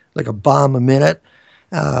firing like a bomb a minute,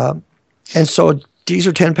 and so these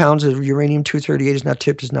are 10 pounds of uranium-238. It's not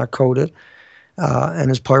tipped, it's not coated. And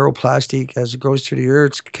it's pyroplastic. As it goes through the air,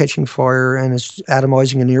 it's catching fire and it's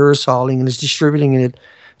atomizing and aerosoling and it's distributing it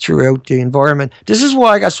throughout the environment. This is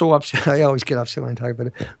why I got so upset. I always get upset when I talk about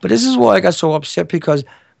it. But this is why I got so upset, because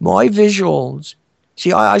my visuals,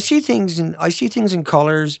 see, I see things in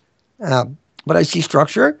colors, but I see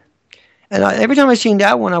structure. And every time I seen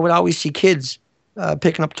that one, I would always see kids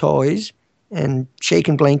picking up toys and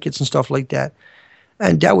shaking blankets and stuff like that.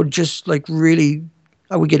 And that would just like really,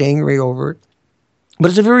 I would get angry over it. But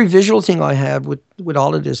it's a very visual thing I have with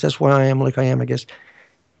all of this. That's why I am like I am, I guess.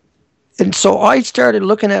 And so I started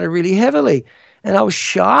looking at it really heavily. And I was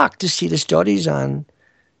shocked to see the studies on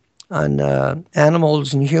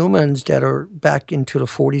animals and humans that are back into the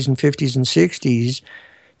 40s and 50s and 60s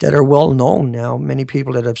that are well known now. Many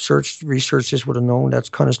people that have researched this would have known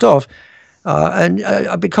that kind of stuff. And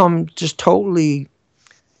I become just totally,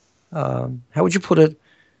 how would you put it,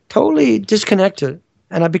 totally disconnected.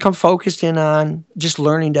 And I become focused in on just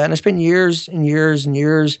learning that. And I spent years and years and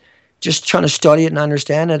years just trying to study it and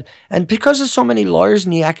understand it. And because there's so many lawyers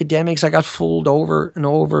and the academics, I got fooled over and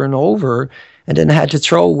over and over. And then I had to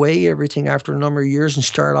throw away everything after a number of years and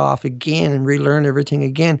start off again and relearn everything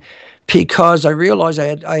again. Because I realized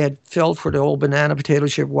I had fell for the old banana potato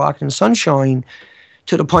chip walking in sunshine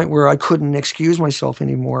to the point where I couldn't excuse myself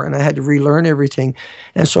anymore. And I had to relearn everything.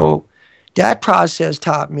 And so that process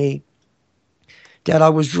taught me that I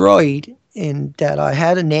was right in that I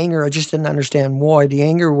had an anger. I just didn't understand why. The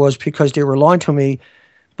anger was because they were lying to me,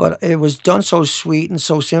 but it was done so sweet and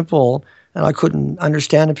so simple, and I couldn't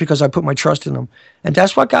understand it because I put my trust in them. And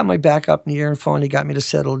that's what got my back up in the air and finally got me to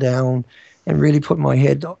settle down and really put my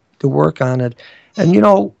head to work on it.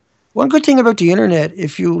 And, one good thing about the internet,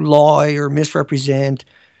 if you lie or misrepresent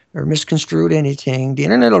or misconstrued anything, the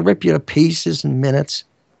internet will rip you to pieces in minutes.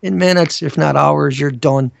 In minutes, if not hours, you're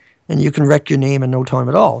done. And you can wreck your name in no time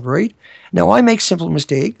at all, right? Now, I make simple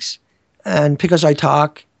mistakes. And because I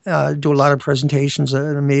talk, do a lot of presentations,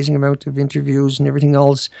 an amazing amount of interviews and everything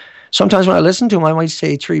else, sometimes when I listen to them, I might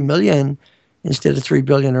say 3 million instead of 3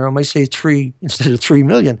 billion, or I might say 3 instead of 3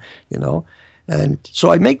 million, And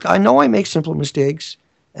so I know I make simple mistakes.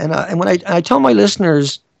 And when I tell my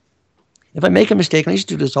listeners, if I make a mistake, and I used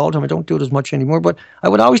to do this all the time, I don't do it as much anymore, but I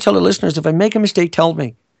would always tell the listeners, if I make a mistake, tell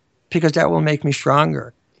me, because that will make me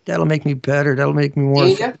stronger. That'll make me better. That'll make me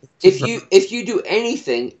more. Dana, if you do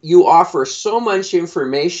anything, you offer so much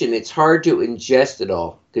information, it's hard to ingest it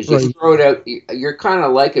all because you throw it out. You're kind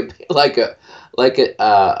of like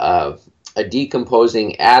a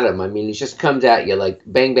decomposing atom. I mean, it just comes at you like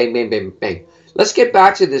bang, bang, bang, bang, bang. Let's get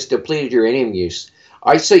back to this depleted uranium use.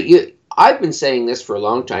 I've been saying this for a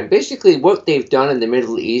long time. Basically, what they've done in the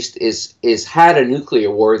Middle East is had a nuclear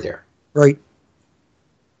war there. Right.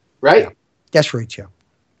 Right. Yeah. That's right. Yeah.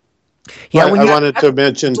 Yeah, I wanted to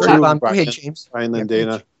mention too, Brian, James. Brian and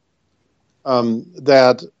Dana,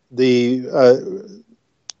 that the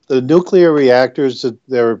nuclear reactors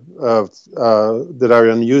that are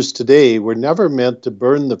in use today were never meant to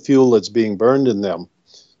burn the fuel that's being burned in them.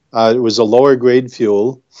 It was a lower grade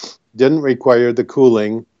fuel, didn't require the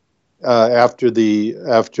cooling after the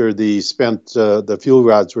fuel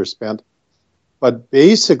rods were spent. But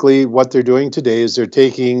basically, what they're doing today is they're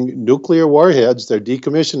taking nuclear warheads, they're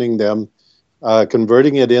decommissioning them,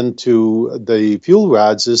 converting it into the fuel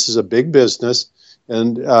rods. This is a big business,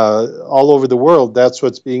 and all over the world, that's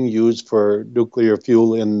what's being used for nuclear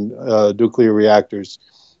fuel in nuclear reactors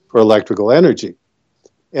for electrical energy.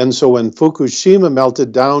 And so when Fukushima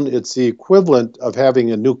melted down, it's the equivalent of having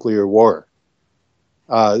a nuclear war.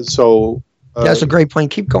 That's a great point.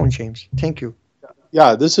 Keep going, James. Thank you.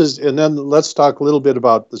 Yeah, and then let's talk a little bit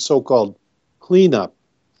about the so-called cleanup.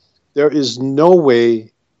 There is no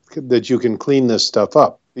way that you can clean this stuff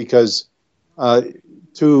up because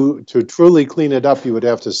to truly clean it up, you would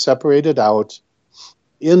have to separate it out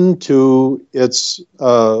into its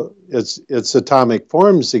atomic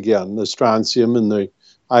forms again, the strontium and the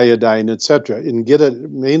iodine, etc. And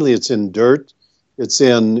mainly it's in dirt.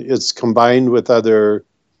 It's combined with other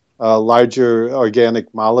larger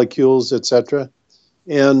organic molecules, etc.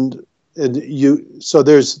 So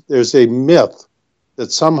there's a myth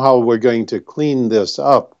that somehow we're going to clean this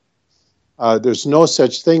up. There's no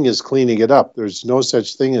such thing as cleaning it up. There's no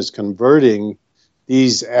such thing as converting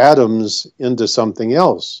these atoms into something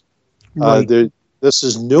else. Right. This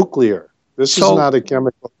is nuclear. This is not a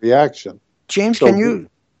chemical reaction. James,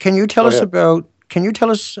 can you tell us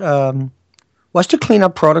what's the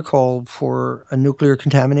cleanup protocol for a nuclear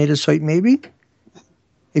contaminated site? Maybe.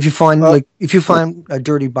 If you find a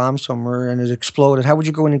dirty bomb somewhere and it's exploded, how would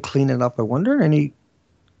you go in and clean it up? I wonder.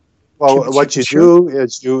 Well, what you do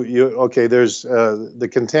is there's the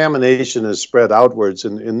contamination is spread outwards.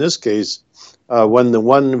 And in this case, when the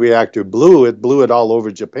one reactor blew it all over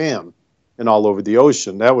Japan and all over the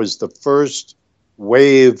ocean. That was the first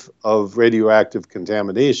wave of radioactive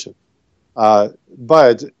contamination.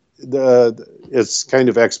 But it's kind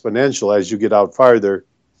of exponential as you get out farther.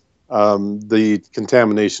 The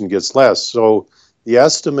contamination gets less. So the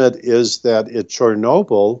estimate is that at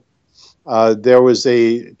Chernobyl, there was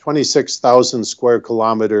a 26,000 square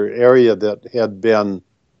kilometer area that had been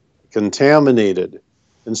contaminated.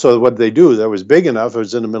 And so what they do, that was big enough, it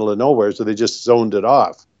was in the middle of nowhere, so they just zoned it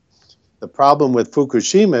off. The problem with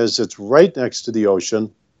Fukushima is it's right next to the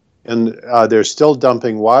ocean, and they're still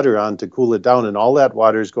dumping water on to cool it down, and all that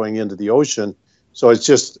water is going into the ocean. So it's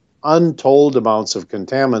just untold amounts of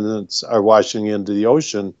contaminants are washing into the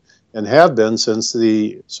ocean and have been since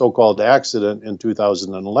the so-called accident in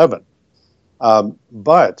 2011.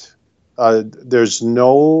 But there's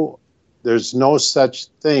no such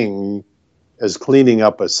thing as cleaning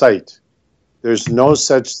up a site. There's no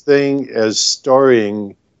such thing as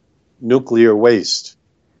storing nuclear waste.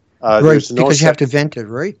 Right, because you have to vent it,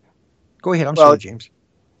 right? Go ahead. I'm sorry, James.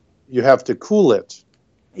 You have to cool it.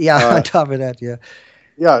 Yeah, on top of that, yeah.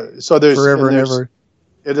 Yeah, so there's forever and ever.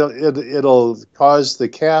 It'll cause the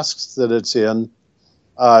casks that it's in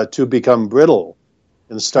to become brittle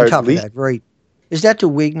and start on top leaking. Of that, right? Is that the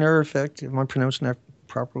Wigner effect? Am I pronouncing that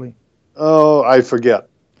properly? Oh, I forget.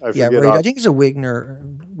 Yeah, right. I think it's a Wigner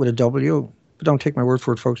with a W, but don't take my word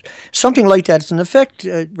for it, folks. Something like that. It's an effect,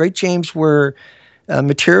 right, James, where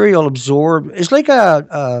material absorbed. It's like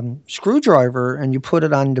a screwdriver, and you put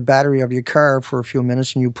it on the battery of your car for a few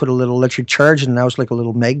minutes, and you put a little electric charge, and now it's like a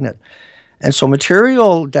little magnet. And so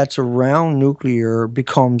material that's around nuclear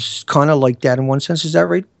becomes kind of like that in one sense. Is that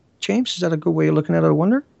right, James? Is that a good way of looking at it, I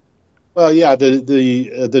wonder? Well, yeah,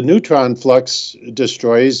 the neutron flux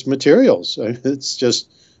destroys materials. It's just...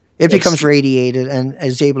 It becomes radiated and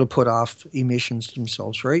is able to put off emissions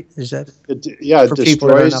themselves, right? Is that? It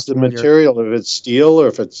destroys the material, if it's steel or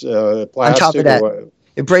if it's plastic. On top of that, or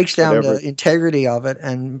it breaks down the integrity of it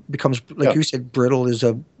and becomes, like you said, brittle is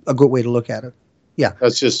a good way to look at it. Yeah.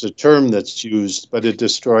 That's just a term that's used, but it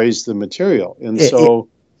destroys the material. And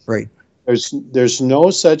right. There's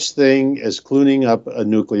no such thing as cleaning up a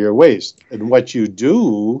nuclear waste. And what you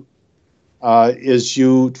do is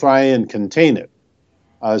you try and contain it.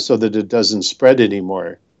 So that it doesn't spread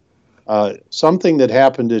anymore. Something that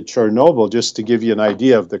happened at Chernobyl, just to give you an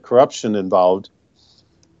idea of the corruption involved,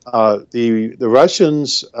 the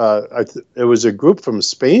Russians, it was a group from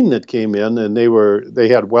Spain that came in, and they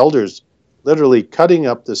had welders literally cutting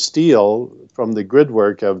up the steel from the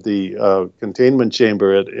gridwork of the containment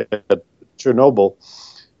chamber at Chernobyl.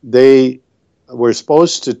 They were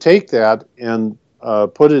supposed to take that and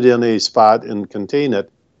put it in a spot and contain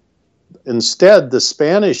it. Instead, the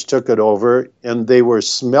Spanish took it over, and they were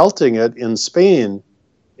smelting it in Spain.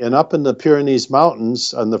 And up in the Pyrenees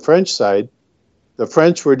Mountains on the French side, the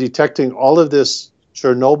French were detecting all of this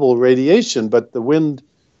Chernobyl radiation, but the wind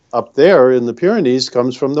up there in the Pyrenees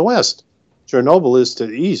comes from the west. Chernobyl is to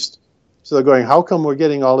the east. So they're going, how come we're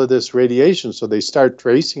getting all of this radiation? So they start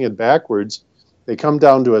tracing it backwards. They come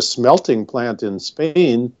down to a smelting plant in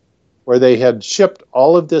Spain, where they had shipped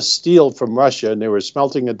all of this steel from Russia, and they were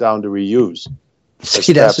smelting it down to reuse.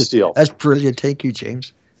 Steel. That's brilliant. Thank you,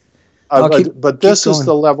 James. But this is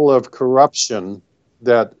the level of corruption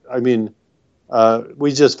that,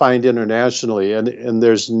 we just find internationally, and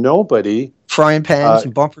there's nobody... Frying pans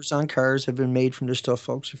and bumpers on cars have been made from this stuff,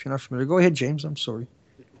 folks, if you're not familiar. Go ahead, James. I'm sorry.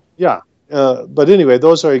 Yeah. But anyway,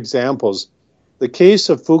 those are examples. The case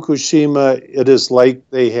of Fukushima, it is like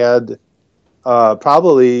they had...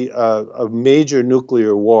 probably a major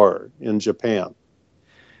nuclear war in Japan.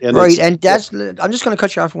 And right, and that's. I'm just going to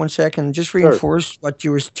cut you off for 1 second and just reinforce what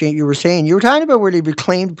you were saying. You were talking about where they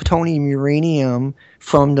reclaimed plutonium, uranium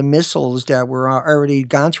from the missiles that were already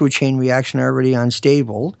gone through a chain reaction, already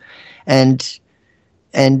unstable, and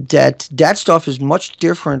that stuff is much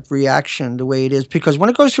different reaction the way it is, because when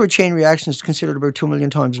it goes through a chain reaction, it's considered about 2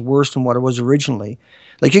 million times worse than what it was originally.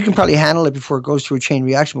 Like, you can probably handle it before it goes through a chain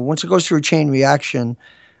reaction, but once it goes through a chain reaction,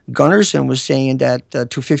 Gunnarsson was saying that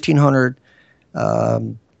to 1,500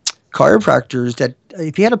 chiropractors, that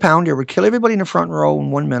if he had a pounder, it would kill everybody in the front row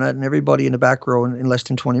in 1 minute and everybody in the back row in less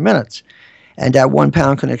than 20 minutes. And that 1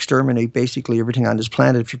 pound can exterminate basically everything on this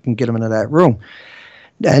planet if you can get them into that room.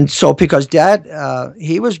 And so because that,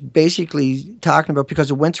 he was basically talking about,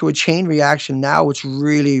 because it went through a chain reaction, now it's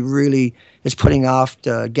really, really, it's putting off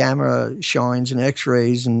the gamma shines and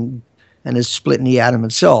x-rays and is splitting the atom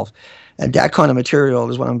itself. And that kind of material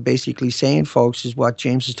is what I'm basically saying, folks, is what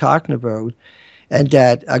James is talking about. And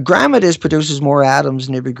that a gram of this produces more atoms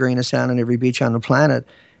than every grain of sand on every beach on the planet.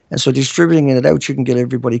 And so distributing it out, you can get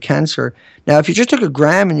everybody cancer. Now, if you just took a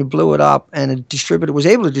gram and you blew it up and was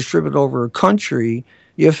able to distribute it over a country,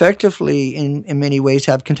 you effectively, in many ways,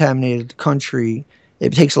 have contaminated the country.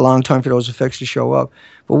 It takes a long time for those effects to show up.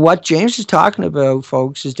 But what James is talking about,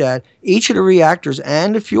 folks, is that each of the reactors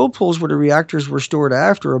and the fuel pools where the reactors were stored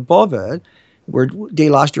after, above it, where they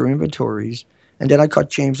lost their inventories. And then I cut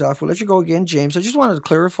James off. We'll let you go again, James. I just wanted to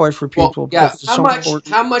clarify for people. Well, yeah.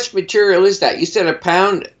 How much material is that? You said a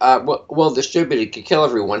pound, well distributed, could kill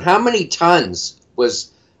everyone. How many tons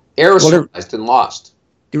was aerosolized and lost?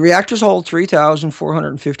 The reactors hold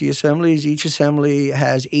 3,450 assemblies. Each assembly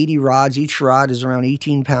has 80 rods. Each rod is around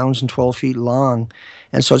 18 pounds and 12 feet long.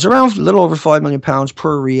 And so it's around a little over 5 million pounds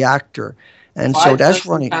per reactor. And so that's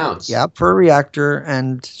running, per reactor.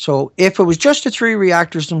 And so if it was just the 3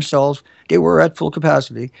 reactors themselves, they were at full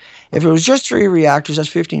capacity. If it was just 3 reactors, that's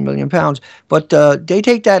 15 million pounds. But they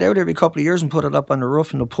take that out every couple of years and put it up on the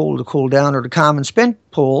roof in the pool to cool down, or the common spent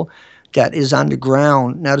pool that is on the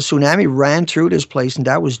ground. Now, the tsunami ran through this place and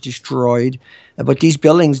that was destroyed. But these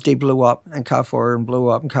buildings, they blew up and caught fire and blew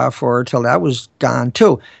up and caught fire until that was gone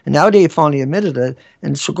too. And now they finally admitted it.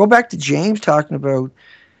 And so go back to James talking about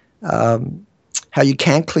how you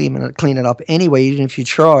can't clean it up anyway, even if you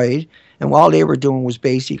tried. And all they were doing was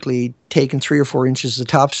basically taking 3 or 4 inches of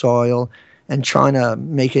topsoil and trying to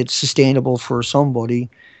make it sustainable for somebody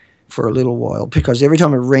for a little while. Because every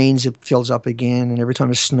time it rains, it fills up again. And every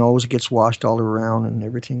time it snows, it gets washed all around and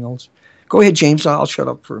everything else. Go ahead, James. I'll shut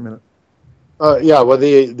up for a minute. Yeah, well,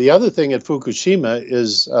 the other thing at Fukushima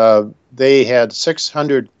is they had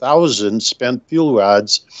 600,000 spent fuel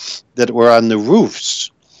rods that were on the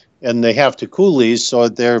roofs. And they have to cool these, so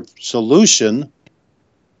their solution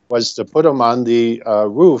was to put them on the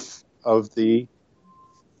roof of the...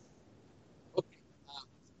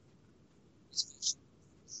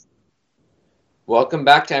 Welcome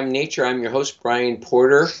back to I'm Nature. I'm your host, Brian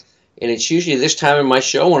Porter. And it's usually this time in my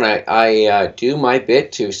show when I do my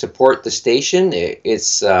bit to support the station.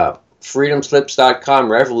 It's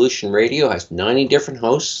freedomslips.com. Revolution Radio has 90 different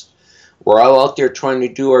hosts. We're all out there trying to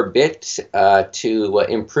do our bit to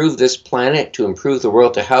improve this planet, to improve the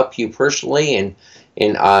world, to help you personally. And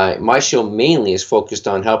my show mainly is focused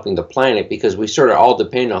on helping the planet because we sort of all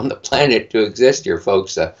depend on the planet to exist here,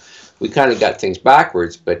 folks. We kind of got things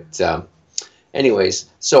backwards. But anyways,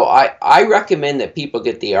 so I recommend that people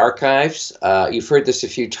get the archives. You've heard this a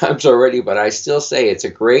few times already, but I still say it's a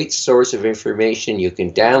great source of information. You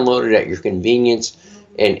can download it at your convenience.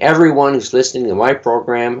 And everyone who's listening to my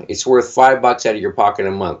program, it's worth $5 out of your pocket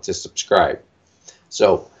a month to subscribe.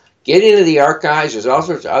 So get into the archives. There's all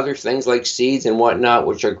sorts of other things like seeds and whatnot,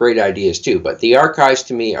 which are great ideas too. But the archives,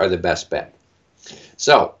 to me, are the best bet.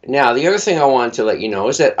 So now the other thing I wanted to let you know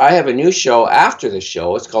is that I have a new show after the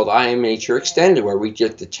show. It's called I Am Nature Extended, where we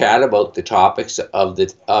get to chat about the topics of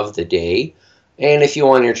the day. And if you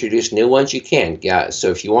want to introduce new ones, you can. Yeah. So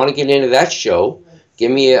if you want to get into that show,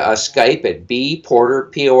 give me a Skype at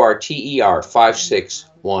bporter, P-O-R-T-E-R,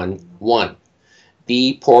 5611.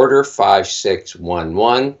 bporter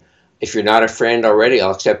 5611. If you're not a friend already, I'll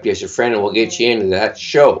accept you as a friend and we'll get you into that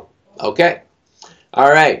show. Okay? All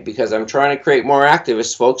right, because I'm trying to create more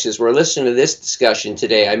activists, folks, as we're listening to this discussion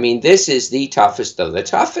today. I mean, this is the toughest of the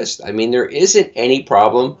toughest. I mean, there isn't any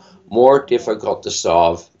problem more difficult to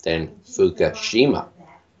solve than Fukushima.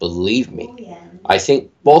 Believe me. I think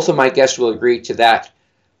both of my guests will agree to that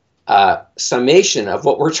summation of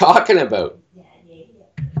what we're talking about.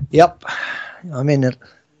 Yep. I'm in it.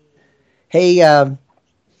 Hey,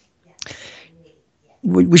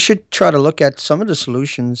 we should try to look at some of the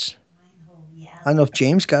solutions. I don't know if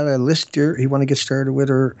James got a list here he want to get started with,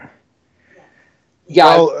 or... Yeah,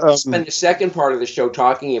 I'll spend the second part of the show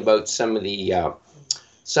talking about some of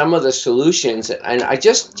the solutions. And I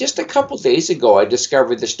just a couple days ago, I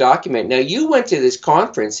discovered this document. Now, you went to this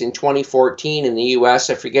conference in 2014 in the U.S.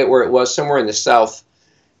 I forget where it was, somewhere in the South.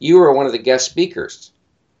 You were one of the guest speakers.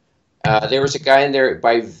 There was a guy in there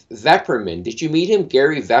by Vepperman. Did you meet him,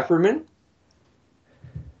 Gary Vepperman?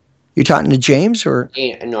 You talking to James or?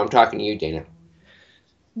 Dana. No, I'm talking to you, Dana.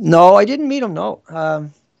 No, I didn't meet him. No.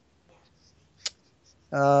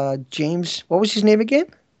 James, what was his name again?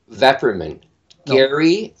 Vepperman. No.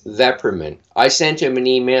 Gary Vepperman. I sent him an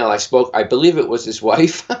email. I believe it was his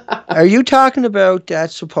wife. Are you talking about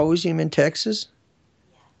that symposium in Texas?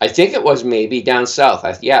 I think it was maybe down south.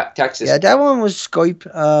 Texas. Yeah, that one was Skype.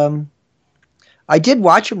 I did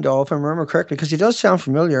watch him, though, if I remember correctly, because he does sound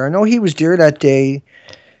familiar. I know he was there that day.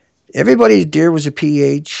 everybody there was a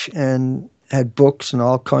PH and had books and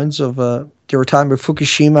all kinds of. They were talking about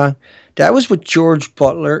Fukushima. That was with George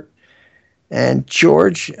Butler. And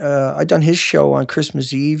George, I done his show on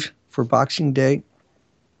Christmas Eve for Boxing Day.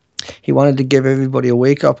 He wanted to give everybody a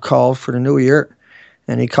wake-up call for the new year.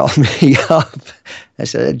 And he called me up. I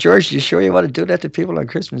said, George, you sure you want to do that to people on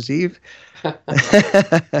Christmas Eve?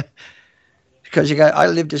 Because I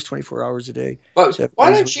live this 24 hours a day. But so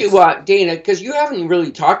why don't you, Dana, because you haven't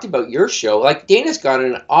really talked about your show. Like, Dana's got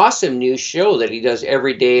an awesome new show that he does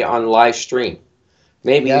every day on live stream.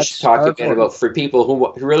 Maybe you should talk again about, for people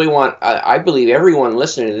who really want, I believe everyone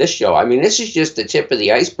listening to this show, I mean, this is just the tip of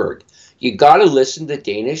the iceberg. You got to listen to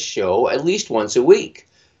Dana's show at least once a week.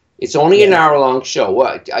 It's only an hour-long show.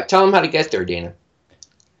 What? Tell them how to get there, Dana.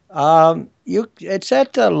 It's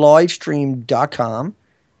at livestream.com.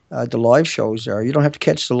 The live shows are. You don't have to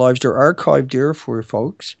catch the lives. They're archived there for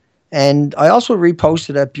folks. And I also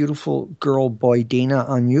reposted that beautiful girl by Dana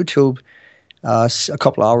on YouTube a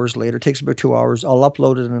couple of hours later. It takes about 2 hours. I'll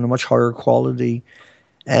upload it in a much higher quality.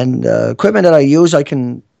 And equipment that I use, I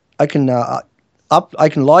can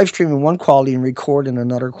live stream in one quality and record in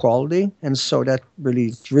another quality. And so that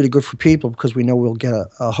it's really good for people because we know we'll get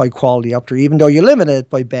a high quality up there, even though you limit it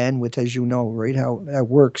by bandwidth, as you know, right? How that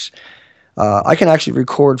works. I can actually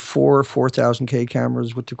record 4,000K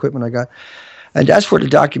cameras with the equipment I got. And that's for the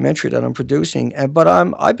documentary that I'm producing. But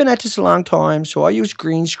I've been at this a long time, so I use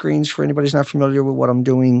green screens for anybody who's not familiar with what I'm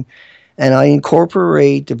doing. And I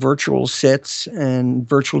incorporate the virtual sets and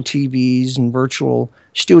virtual TVs and virtual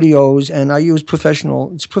studios. And I use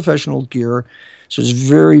professional gear. So it's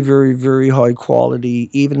very, very, very high quality.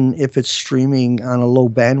 Even if it's streaming on a low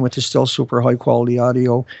bandwidth, it's still super high quality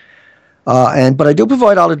audio. But I do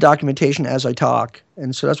provide all the documentation as I talk.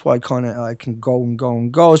 And so that's why I can go and go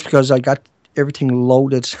and go. It's because I got everything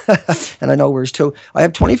loaded and I know where it's to. I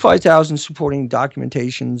have 25,000 supporting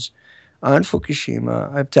documentations on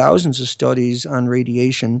Fukushima. I have thousands of studies on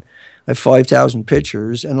radiation. I have 5,000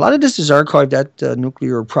 pictures. And a lot of this is archived at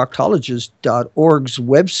nuclearproctologist.org's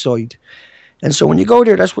website. And so when you go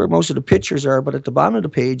there, that's where most of the pictures are. But at the bottom of the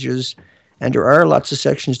pages, and there are lots of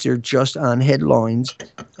sections there just on headlines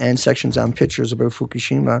and sections on pictures about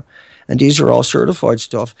Fukushima. And these are all certified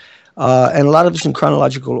stuff. And a lot of it's in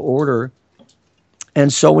chronological order.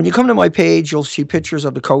 And so when you come to my page, you'll see pictures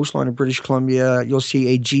of the coastline of British Columbia. You'll see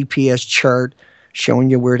a GPS chart showing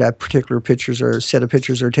you where that particular set of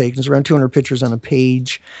pictures are taken. It's around 200 pictures on a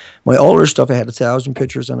page. My older stuff, I had 1,000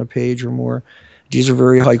 pictures on a page or more. These are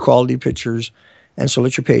very high quality pictures. And so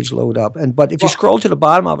let your page load up. But if you scroll to the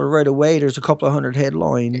bottom of it right away, there's a couple of hundred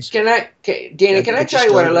headlines. Dana, can I tell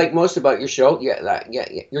you what I like most about your show? Yeah,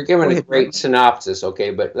 you're giving a great synopsis,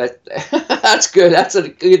 okay, but that's good. That's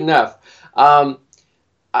good enough.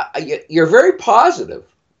 You're very positive.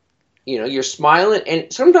 You know, you're smiling,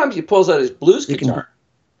 and sometimes he pulls out his blues guitar.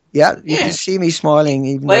 You can see me smiling,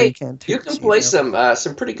 even though you can't. You can play some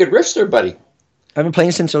pretty good riffs there, buddy. I've been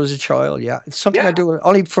playing since I was a child. Yeah, it's something I do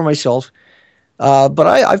only for myself. But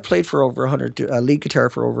I've played for over 100 lead guitar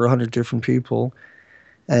for over 100 different people,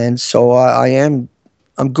 and so I'm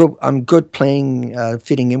good playing,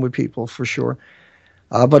 fitting in with people for sure.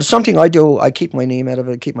 But it's something I do. I keep my name out of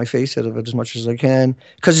it, keep my face out of it as much as I can,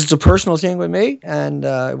 because it's a personal thing with me, and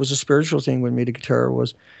it was a spiritual thing with me. The guitar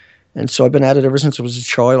was, and so I've been at it ever since I was a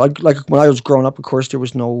child. Like when I was growing up, of course,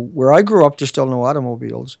 where I grew up, there's still no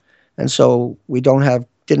automobiles, and so we didn't have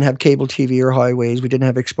cable TV or highways. We didn't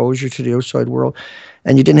have exposure to the outside world,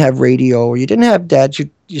 and you didn't have radio. You didn't have that.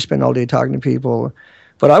 You spend all day talking to people.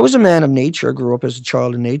 But I was a man of nature. I grew up as a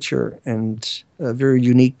child in nature, and a very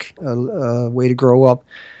unique way to grow up.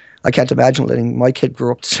 I can't imagine letting my kid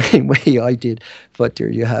grow up the same way I did, but there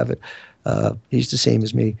you have it. He's the same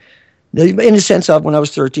as me. In the sense of when I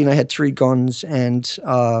was 13, I had 3 guns, and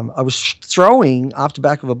I was throwing off the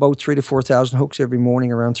back of a boat 3,000 to 4,000 hooks every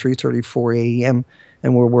morning around 3:30, 4 a.m.,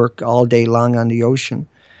 and we'll work all day long on the ocean.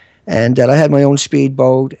 And I had my own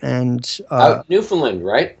speedboat. And out Newfoundland,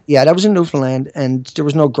 right? Yeah, that was in Newfoundland, and there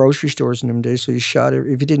was no grocery stores in them days, so you shot it.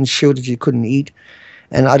 If you didn't shoot it, you couldn't eat.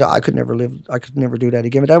 And I could never do that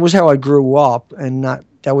again. But that was how I grew up, and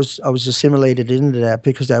I was assimilated into that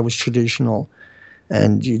because that was traditional.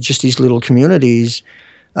 And just these little communities.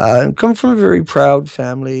 Come from a very proud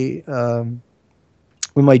family. When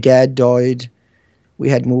my dad died, we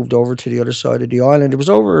had moved over to the other side of the island. There was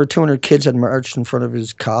over 200 kids had marched in front of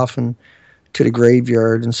his coffin to the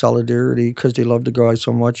graveyard in solidarity because they loved the guy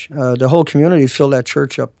so much. The whole community filled that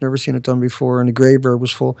church up. Never seen it done before, and the graveyard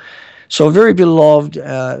was full. So a very beloved,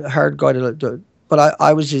 hard guy. But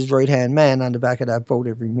I was his right-hand man on the back of that boat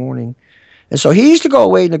every morning. And so he used to go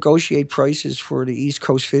away and negotiate prices for the East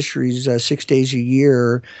Coast fisheries 6 days a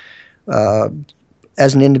year uh,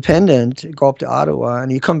 as an independent, go up to Ottawa,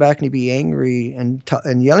 and he'd come back and he'd be angry and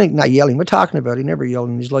yelling, not yelling, but talking about it. He never yelled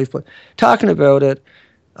in his life, but talking about it.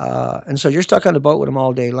 And so you're stuck on the boat with him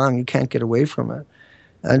all day long. You can't get away from it.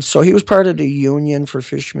 And so he was part of the union for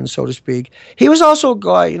fishermen, so to speak. He was also a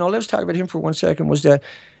guy, let's talk about him for 1 second,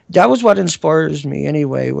 that was what inspires me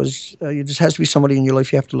anyway, was it just has to be somebody in your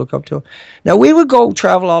life you have to look up to. Now, we would go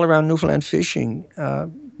travel all around Newfoundland fishing,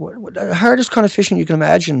 the hardest kind of fishing you can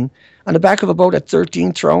imagine, on the back of a boat at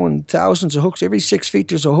 13, throwing thousands of hooks. Every 6 feet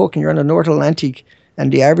there's a hook, and you're on the North Atlantic,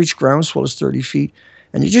 and the average ground swell is 30 feet.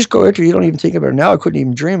 And you just go out there, you don't even think about it. Now I couldn't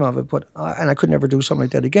even dream of it, and I could never do something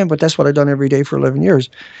like that again, but that's what I've done every day for 11 years.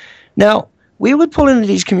 Now, we would pull into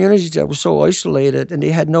these communities that were so isolated, and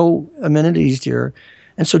they had no amenities there.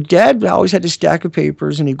 And so Dad always had this stack of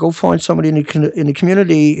papers, and he'd go find somebody in the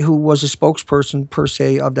community who was a spokesperson, per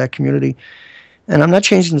se, of that community. And I'm not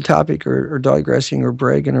changing the topic or digressing or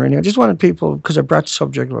bragging or anything. I just wanted people, because I brought the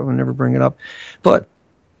subject, I would never bring it up. But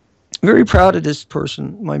very proud of this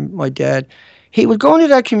person, my dad. He would go into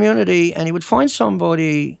that community, and he would find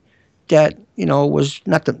somebody that, was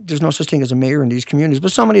not there's no such thing as a mayor in these communities,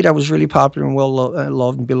 but somebody that was really popular and well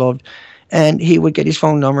loved and beloved. And he would get his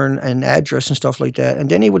phone number and address and stuff like that. And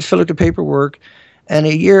then he would fill out the paperwork. And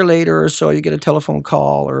a year later or so, you get a telephone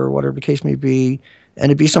call or whatever the case may be. And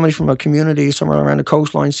it'd be somebody from a community somewhere around the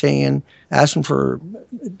coastline asking for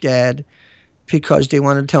Dad, because they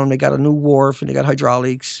wanted to tell him they got a new wharf and they got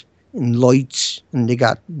hydraulics and lights and they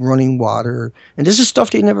got running water. And this is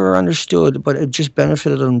stuff they never understood, but it just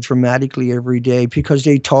benefited them dramatically every day because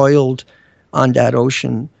they toiled on that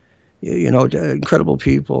ocean. Incredible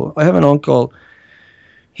people. I have an uncle.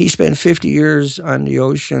 He spent 50 years on the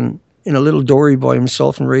ocean in a little dory by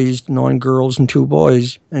himself and raised 9 girls and 2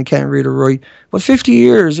 boys and can't read or write. But 50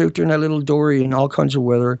 years out there in that little dory in all kinds of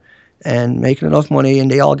weather and making enough money, and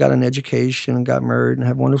they all got an education and got married and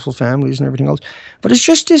have wonderful families and everything else. But it's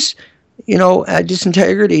just this, this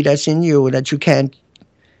integrity that's in you that you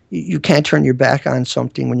can't turn your back on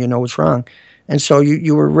something when you know it's wrong. And so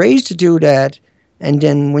you were raised to do that. And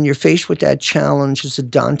then when you're faced with that challenge, it's a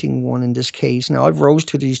daunting one in this case. Now, I've rose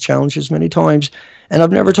to these challenges many times, and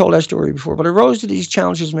I've never told that story before, but I rose to these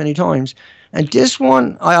challenges many times. And this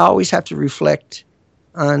one, I always have to reflect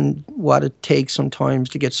on what it takes sometimes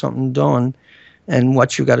to get something done and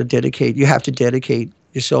what you got to dedicate. You have to dedicate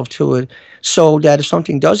yourself to it so that if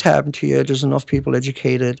something does happen to you, there's enough people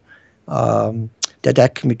educated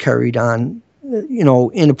that can be carried on,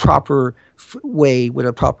 in a proper way, with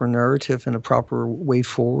a proper narrative and a proper way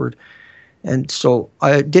forward. And so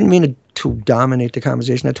I didn't mean to dominate the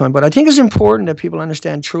conversation at the time, but I think it's important that people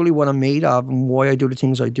understand truly what I'm made of and why I do the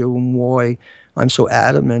things I do and why I'm so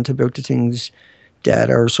adamant about the things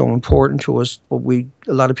that are so important to us. But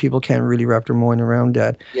a lot of people can't really wrap their mind around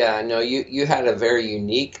that. Yeah, no, you had a very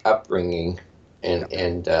unique upbringing,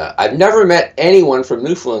 and I've never met anyone from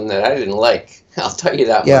Newfoundland that I didn't like. I'll tell you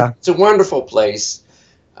that. Yeah. Much. It's a wonderful place.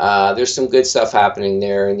 There's some good stuff happening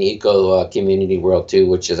there in the eco community world too,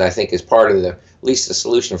 which I think is part of at least the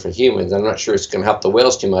solution for humans. I'm not sure it's going to help the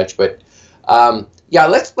whales too much, but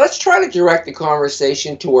let's try to direct the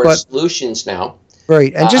conversation towards solutions now.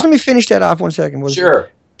 Right, and just let me finish that off 1 second. Sure.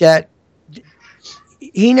 That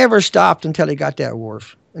he never stopped until he got that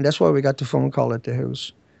wharf, and that's why we got the phone call at the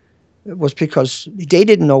house. It was because they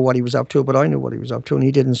didn't know what he was up to, but I knew what he was up to, and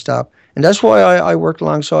he didn't stop. And that's why I worked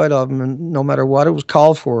alongside of him, and no matter what it was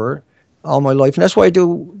called for all my life. And that's why I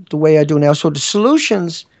do the way I do now. So the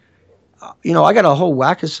solutions, I got a whole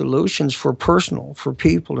whack of solutions for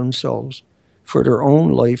people themselves, for their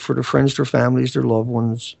own life, for their friends, their families, their loved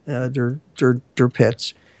ones, their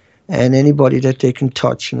pets, and anybody that they can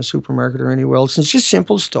touch in a supermarket or anywhere else. And it's just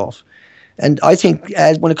simple stuff. And I think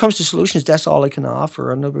when it comes to solutions, that's all I can offer.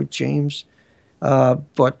 I don't know about James.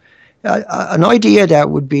 But an idea that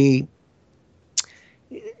would be,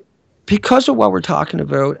 because of what we're talking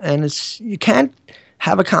about, and you can't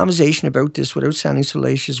have a conversation about this without sounding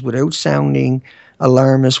salacious, without sounding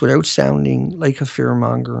alarmist, without sounding like a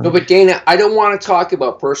fearmonger. No, but Dana, I don't want to talk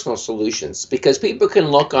about personal solutions because people can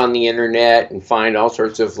look on the internet and find all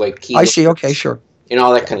sorts of key. I see. Okay, sure. And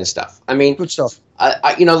all that kind of stuff. I mean, good stuff.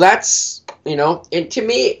 That's and to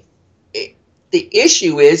me, the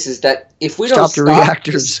issue is that if we don't stop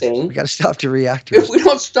this thing, we got to stop the reactors. If we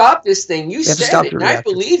don't stop this thing, you said it, and I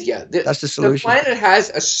believe you. That's the solution. The planet has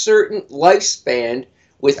a certain lifespan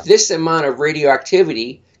with this amount of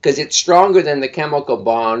radioactivity because it's stronger than the chemical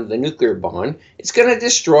bond, the nuclear bond. It's going to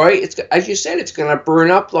destroy. As you said, it's going to burn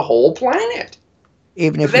up the whole planet.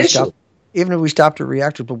 Even if we stop the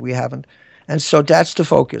reactors, but we haven't. And so that's the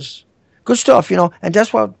focus. Good stuff, and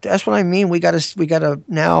that's what I mean. We gotta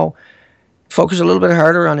now focus a little bit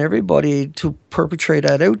harder on everybody to perpetrate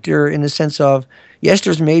that out there in the sense of, yes,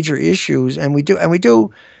 there's major issues, and we do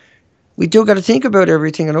got to think about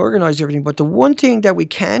everything and organize everything. But the one thing that we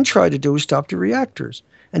can try to do is stop the reactors.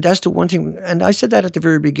 And that's the one thing. And I said that at the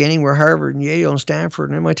very beginning, where Harvard and Yale and Stanford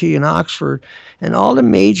and MIT and Oxford and all the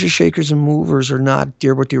major shakers and movers are not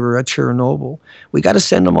there, but they were at Chernobyl. We got to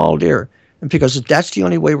send them all there. And because that's the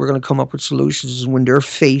only way we're going to come up with solutions is when they're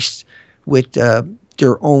faced with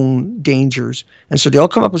their own dangers. And so they'll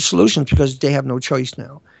come up with solutions because they have no choice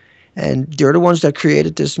now. And they're the ones that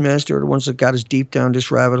created this mess. They're the ones that got us deep down this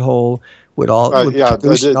rabbit hole with all, all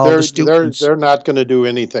the students. They're not going to do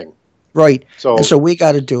anything. Right. And so we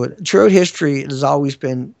got to do it. Throughout history, it has always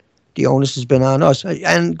been, the onus has been on us.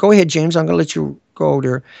 And go ahead, James, I'm going to let you go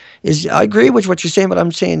there. I agree with what you're saying, but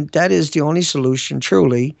I'm saying that is the only solution,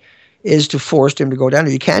 truly, is to force them to go down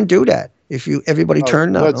there. You can't do that if everybody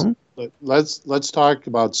turned on them. Let's talk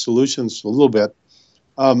about solutions a little bit.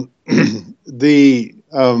 The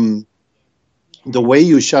way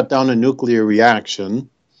you shut down a nuclear reaction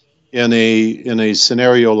in a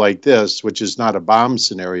scenario like this, which is not a bomb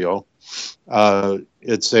scenario,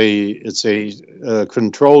 it's a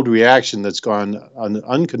controlled reaction that's gone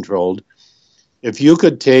uncontrolled. If you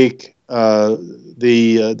could take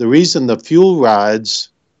the reason the fuel rods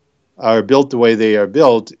are built the way they are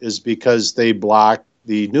built is because they block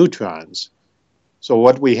the neutrons. So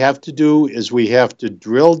what we have to do is we have to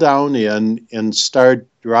drill down in and start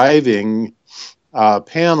driving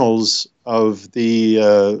panels of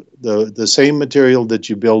the same material that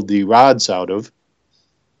you build the rods out of,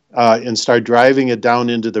 and start driving it down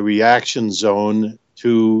into the reaction zone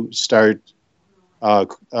to start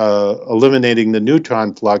eliminating the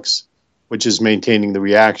neutron flux, which is maintaining the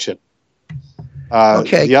reaction.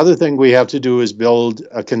 The other thing we have to do is build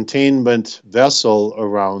a containment vessel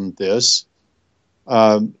around this.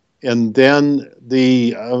 And then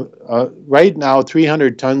right now,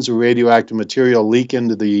 300 tons of radioactive material leak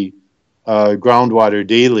into the groundwater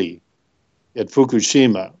daily at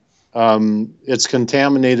Fukushima. It's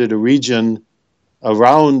contaminated a region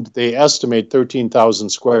around, they estimate, 13,000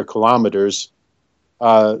 square kilometers.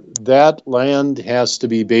 That land has to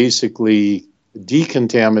be basically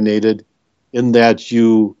decontaminated in that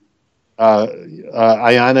you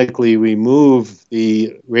ionically remove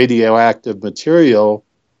the radioactive material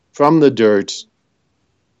from the dirt.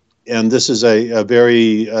 And this is a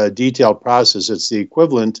very detailed process. It's the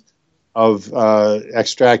equivalent of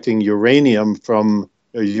extracting uranium from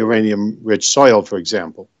uranium-rich soil, for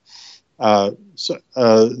example. Then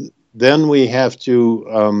we have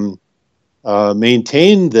to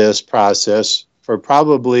maintain this process for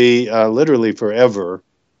probably literally forever.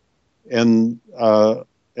 And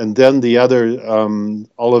then the other,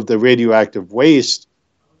 all of the radioactive waste,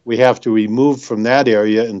 we have to remove from that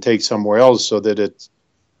area and take somewhere else so that it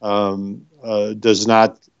does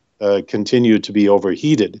not continue to be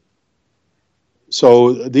overheated.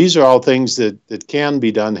 So these are all things that can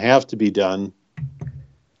be done, have to be done.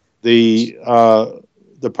 The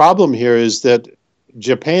problem here is that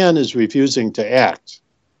Japan is refusing to act.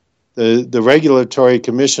 The regulatory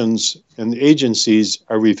commissions and agencies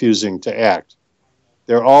are refusing to act.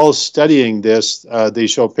 They're all studying this. They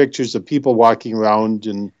show pictures of people walking around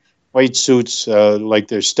in white suits like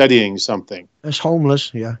they're studying something. It's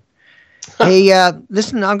homeless, yeah. Hey,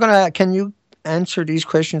 listen, can you answer these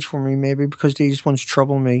questions for me maybe, because these ones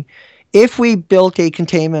trouble me. If we built a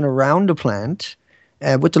containment around the plant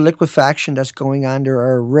with the liquefaction that's going on there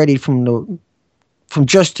already from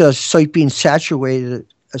just a site being saturated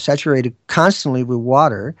constantly with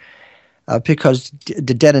water, because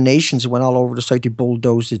the detonations went all over the site, they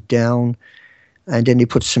bulldozed it down, and then they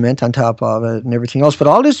put cement on top of it and everything else. But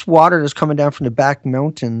all this water that's coming down from the back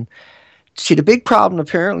mountain, see, the big problem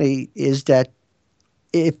apparently is that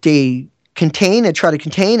if they try to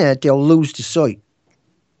contain it, they'll lose the site.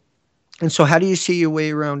 And so how do you see your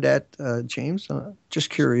way around that, James? Just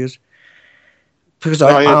curious. Because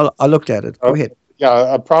I looked at it. Go ahead.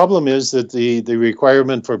 Yeah, a problem is that the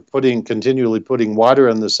requirement for continually putting water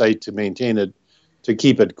on the site to maintain it, to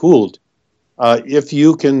keep it cooled. If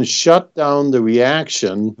you can shut down the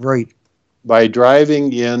reaction by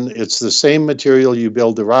driving in, it's the same material you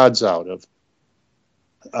build the rods out of.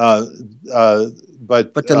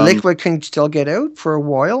 But the liquid can still get out for a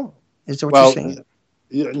while? Is that what you're saying?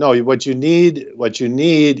 No, what you need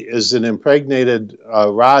is an impregnated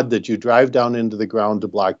rod that you drive down into the ground to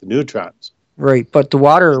block the neutrons. Right, but the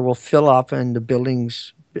water will fill up and the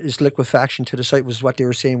buildings is liquefaction to the site was what they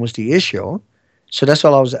were saying was the issue. So that's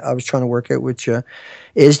all I was trying to work out with you,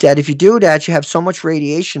 is that if you do that, you have so much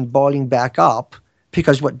radiation boiling back up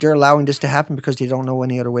because what they're allowing this to happen because they don't know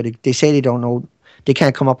any other way. They say they don't know. They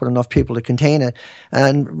can't come up with enough people to contain it.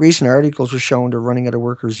 And recent articles were showing they're running out of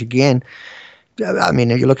workers again. I mean,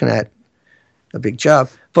 you're looking at a big job.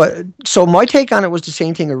 But so my take on it was the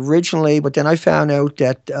same thing originally, but then I found out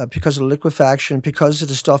that because of liquefaction, because of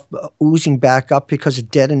the stuff oozing back up, because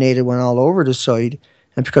it detonated, went all over the site,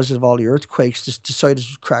 and because of all the earthquakes, the site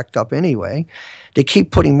is cracked up anyway. They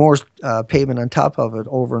keep putting more pavement on top of it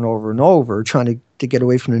over and over and over, trying to get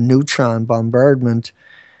away from the neutron bombardment,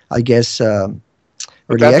 I guess, or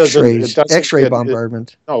the X-ray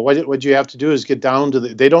bombardment. No, what you have to do is get down to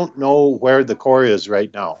they don't know where the core is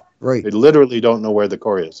right now. Right. They literally don't know where the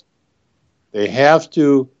core is. They have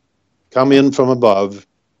to come in from above.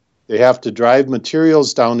 They have to drive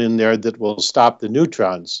materials down in there that will stop the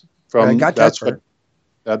neutrons from. I got that part.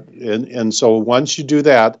 And so once you do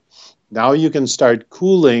that, now you can start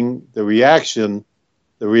cooling the reaction.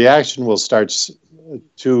 The reaction will start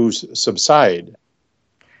to subside.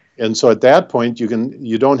 And so at that point,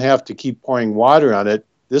 you don't have to keep pouring water on it.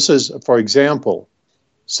 This is, for example,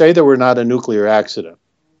 say there were not a nuclear accident,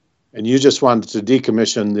 and you just wanted to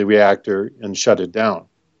decommission the reactor and shut it down.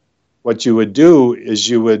 What you would do is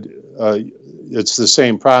it's the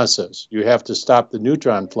same process. You have to stop the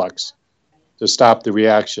neutron flux to stop the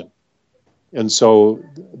reaction. And so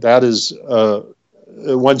that is,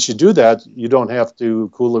 once you do that, you don't have to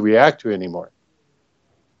cool the reactor anymore.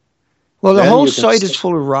 Well, the whole site is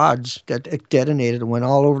full of rods that detonated and went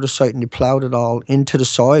all over the site, and they plowed it all into the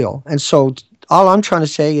soil. And so all I'm trying to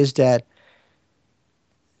say is that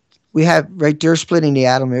we have, right, they're splitting the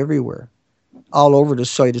atom everywhere, all over the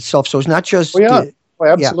site itself. So it's not just...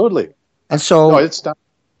 absolutely. Yeah. And so... No, it's not.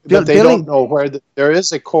 But they don't know where there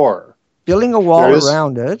is a core. Building a wall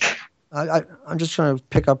around it. I'm just trying to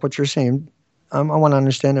pick up what you're saying. I want to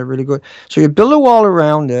understand it really good. So you build a wall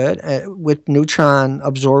around it with neutron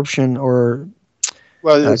absorption or...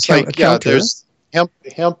 Well, it's there's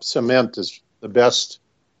hemp cement is the best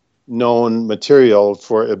known material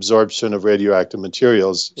for absorption of radioactive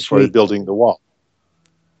materials for building the wall.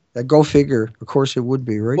 Go figure. Of course it would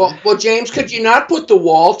be, right? Well, James, could you not put the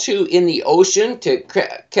wall in the ocean to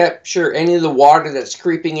capture any of the water that's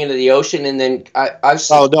creeping into the ocean, and then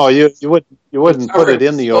you wouldn't put it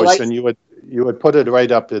in the ocean. You would put it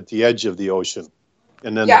right up at the edge of the ocean,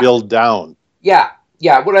 and then build down. Yeah.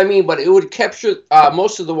 What I mean, but it would capture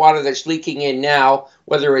most of the water that's leaking in now,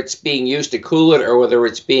 whether it's being used to cool it or whether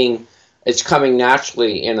it's coming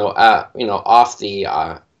naturally, off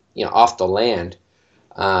the land.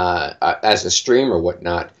 As a stream or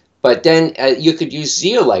whatnot, but then you could use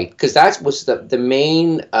zeolite because that was the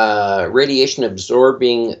main radiation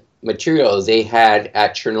absorbing material they had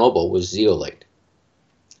at Chernobyl was zeolite.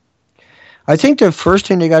 I think the first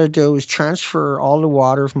thing they got to do is transfer all the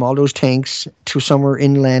water from all those tanks to somewhere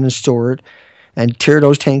inland and store it, and tear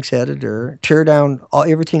those tanks out of there, tear down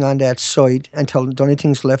everything on that site until the only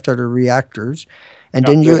things left are the reactors, and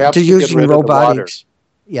then you're using robotics.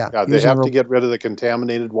 Yeah, they have to get rid of the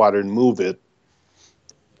contaminated water and move it.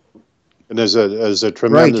 And there's a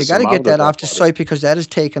tremendous right. You got to get that off the site because that has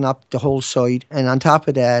taken up the whole site, and on top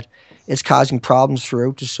of that, it's causing problems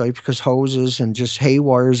throughout the site because hoses and just hay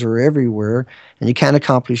wires are everywhere, and you can't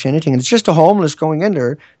accomplish anything. And it's just the homeless going in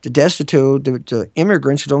there, the destitute, the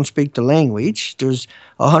immigrants who don't speak the language. There's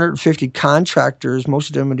 150 contractors, most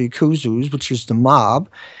of them are the Yakuzas, which is the mob,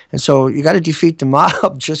 and so you got to defeat the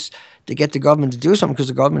mob just to get the government to do something because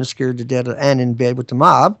the government is scared to death and in bed with the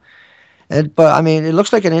mob. But, I mean, it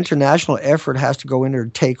looks like an international effort has to go in there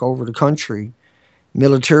and take over the country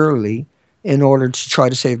militarily in order to try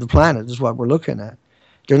to save the planet is what we're looking at.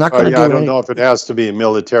 They're not going to do I don't know if it has to be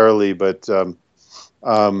militarily, but... they're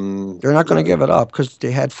not going to give it up because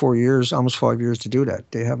they had 4 years, almost 5 years to do that.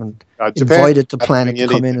 They haven't invited the planet to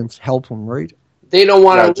come in and help them, right? They don't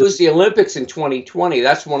want to lose the Olympics in 2020.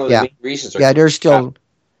 That's one of the main reasons. Yeah,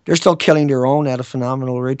 they're still killing their own at a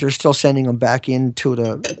phenomenal rate. They're still sending them back into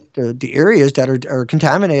the areas that are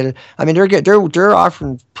contaminated. I mean, they're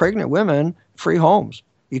offering pregnant women free homes.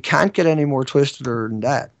 You can't get any more twisted than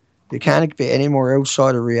that. You can't be any more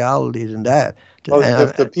outside of reality than that. Well,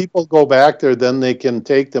 if the people go back there, then they can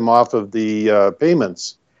take them off of the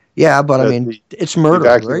payments. Yeah, but I mean, it's murder,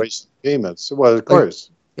 evacuation payments. Well, of course.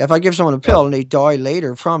 If I give someone a pill and they die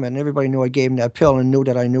later from it, and everybody knew I gave them that pill and knew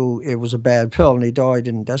that I knew it was a bad pill and they died,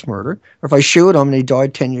 and that's murder. Or if I shoot them and they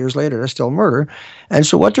died 10 years later, that's still murder. And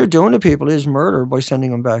so what they're doing to people is murder by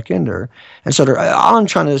sending them back in there. And so all I'm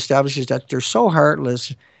trying to establish is that they're so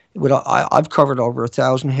heartless. I've covered over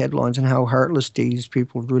 1,000 headlines on how heartless these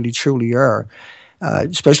people really truly are.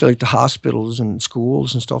 especially like the hospitals and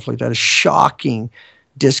schools and stuff like that. A shocking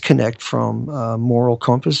disconnect from moral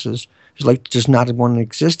compasses. It's like there's not one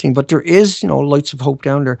existing, but there is, lights of hope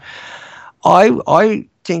down there. I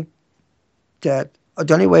think that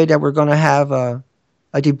the only way that we're going to have a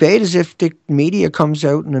debate is if the media comes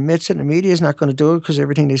out and admits it. And the media is not going to do it because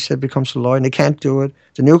everything they said becomes a lie, and they can't do it.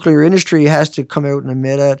 The nuclear industry has to come out and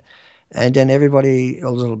admit it, and then everybody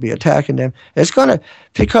else will be attacking them. It's going to,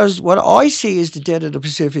 because what I see is the death of the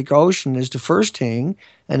Pacific Ocean is the first thing,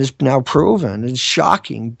 and it's now proven. It's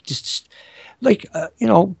shocking. Just like,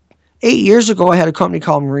 8 years ago, I had a company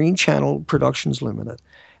called Marine Channel Productions Limited.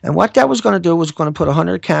 And what that was going to do was going to put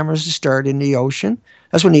 100 cameras to start in the ocean.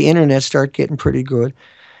 That's when the internet started getting pretty good.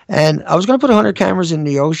 And I was going to put 100 cameras in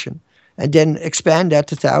the ocean and then expand that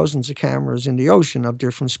to thousands of cameras in the ocean of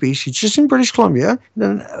different species, just in British Columbia.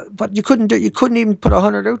 But you couldn't even put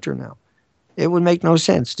 100 out there now. It would make no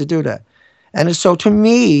sense to do that. And so to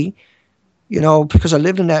me, because I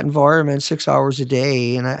lived in that environment 6 hours a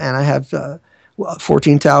day, and I have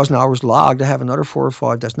 14,000 hours logged. I have another 4 or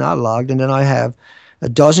 5 that's not logged, and then I have a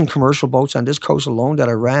dozen commercial boats on this coast alone that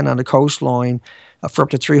I ran on the coastline for up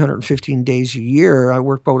to 315 days a year. I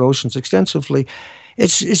work boat oceans extensively.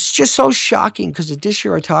 It's just so shocking because this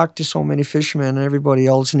year I talked to so many fishermen and everybody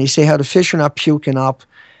else, and they say how the fish are not puking up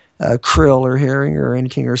krill or herring or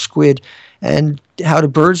anything or squid, and how the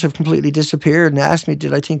birds have completely disappeared, and asked me,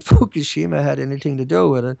 did I think Fukushima had anything to do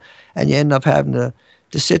with it? And you end up having to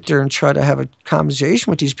sit there and try to have a conversation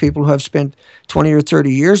with these people who have spent 20 or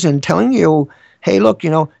 30 years and telling you, hey, look,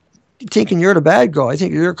 thinking you're the bad guy,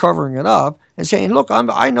 thinking you're covering it up, and saying, look,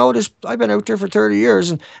 I know this, I've been out there for 30 years,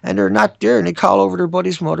 and they're not there, and they call over their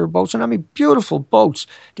buddies from other boats, and I mean, beautiful boats.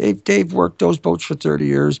 They've worked those boats for 30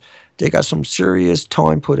 years. They got some serious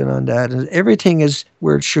time put in on that, and everything is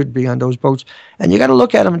where it should be on those boats. And you got to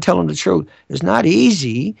look at them and tell them the truth. It's not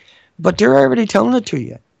easy, but they're already telling it to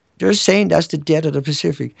you. They're saying that's the death of the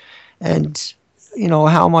Pacific. And,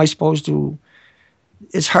 how am I supposed to...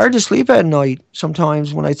 It's hard to sleep at night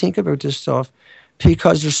sometimes when I think about this stuff,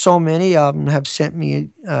 because there's so many of them have sent me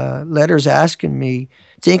letters asking me,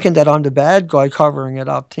 thinking that I'm the bad guy covering it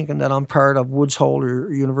up, thinking that I'm part of Woods Hole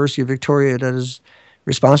or University of Victoria that is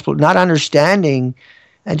responsible, not understanding,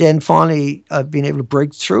 and then finally being able to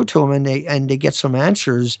break through to them, and they get some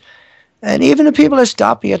answers. And even the people that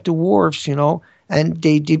stop me at the wharfs, and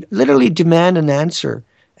they literally demand an answer.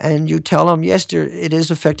 And you tell them, yes, it is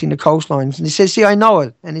affecting the coastlines. And they say, see, I know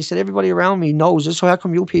it. And he said, everybody around me knows it, so how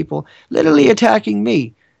come you people literally attacking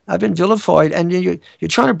me? I've been vilified. And you're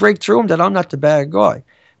trying to break through them that I'm not the bad guy.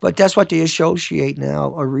 But that's what they associate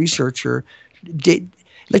now, a researcher.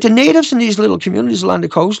 Like the natives in these little communities along the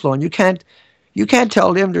coastline, you can't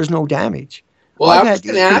tell them there's no damage. Well, I was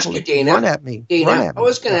going to ask you, Dana. I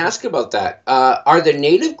was going to ask about that. Are the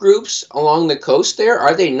native groups along the coast there,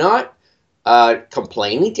 are they not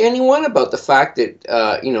complaining to anyone about the fact that,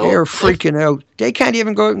 they're freaking out. They can't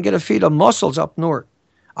even go out and get a feed of mussels up north.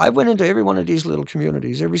 I went into every one of these little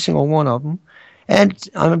communities, every single one of them, and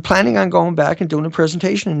I'm planning on going back and doing a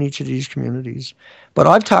presentation in each of these communities. But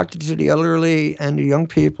I've talked to the elderly and the young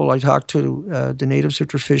people. I talked to the natives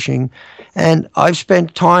that are fishing, and I've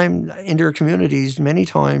spent time in their communities many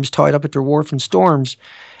times, tied up at their wharf in storms,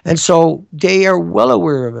 and so they are well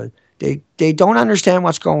aware of it. They don't understand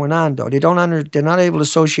what's going on, though. They're not able to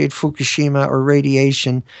associate Fukushima or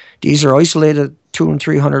radiation. These are isolated 200 and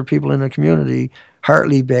 300 people in a community.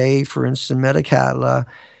 Hartley Bay, for instance, Metakatla,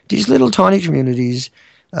 these little tiny communities,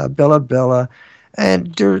 Bella Bella,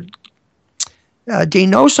 and they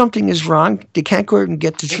know something is wrong. They can't go out and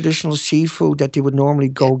get the traditional seafood that they would normally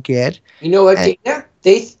go get. You know what, Dana?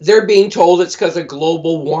 They're being told it's because of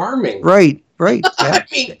global warming. Right. Yeah. I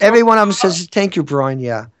mean, every one of them says, thank you, Brian,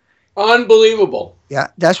 yeah. Unbelievable. Yeah,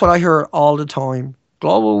 that's what I hear all the time.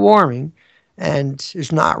 Global warming, and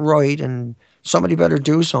it's not right, and somebody better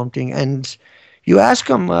do something. And you ask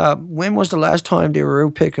them, when was the last time they were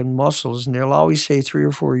out picking mussels, and they'll always say 3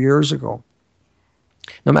 or 4 years ago.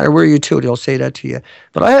 No matter where you to, they'll say that to you.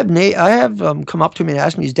 But I have come up to me and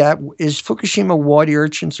asked me, is Fukushima white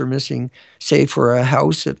urchins are missing, say, for a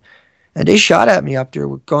house? And they shot at me up there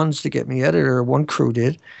with guns to get me out of there. One crew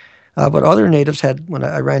did. But other natives when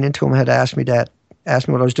I ran into them, had asked me what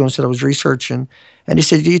I was doing, said I was researching. And he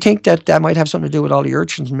said, do you think that might have something to do with all the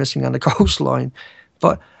urchins missing on the coastline?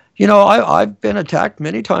 But, I've been attacked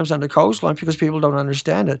many times on the coastline because people don't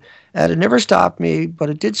understand it. And it never stopped me, but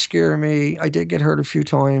it did scare me. I did get hurt a few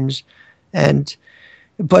times. But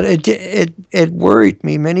it worried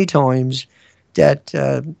me many times that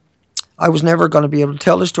I was never going to be able to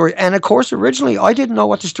tell the story. And of course, originally, I didn't know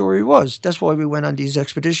what the story was. That's why we went on these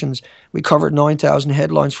expeditions. We covered 9,000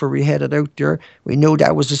 headlines before we headed out there. We knew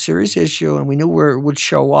that was a serious issue, and we knew where it would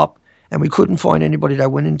show up. And we couldn't find anybody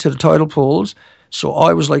that went into the tidal pools. So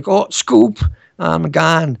I was like, oh, scoop, I'm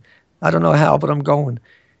gone. I don't know how, but I'm going.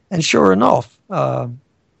 And sure enough,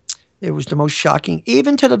 it was the most shocking,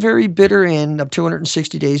 even to the very bitter end of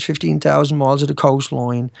 260 days, 15,000 miles of the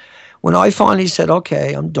coastline. When I finally said,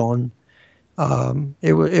 okay, I'm done,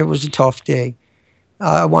 it was a tough day.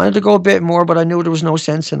 I wanted to go a bit more, but I knew there was no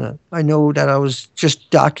sense in it. I knew that I was just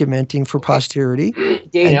documenting for posterity.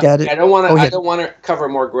 Dana, I don't want to cover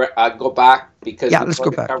more. Go back because let's go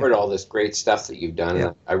back. Covered all this great stuff that you've done.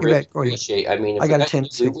 Yeah. I really appreciate. I mean,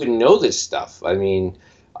 we wouldn't know this stuff. I mean,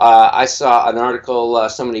 I saw an article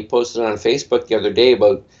somebody posted on Facebook the other day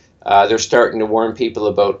about they're starting to warn people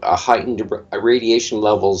about heightened radiation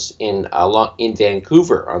levels in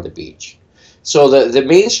Vancouver on the beach. So the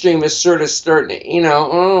mainstream is sort of starting to,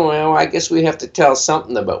 oh, well, I guess we have to tell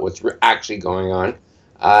something about what's actually going on.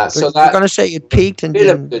 So they're going to say it peaked and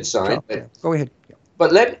bit of a good sign. But, go ahead.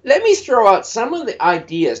 But let me throw out some of the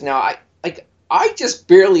ideas. Now, I just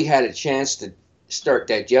barely had a chance to start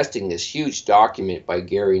digesting this huge document by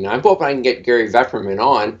Gary. Now, I'm hoping I can get Gary Vepperman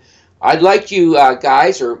on. I'd like you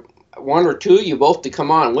guys, or one or two of you both, to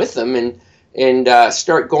come on with them and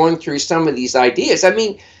start going through some of these ideas. I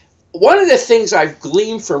mean, one of the things I've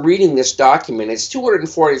gleaned from reading this document, it's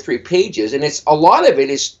 243 pages, and a lot of it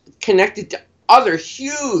is connected to other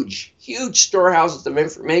huge storehouses of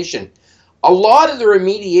information. A lot of the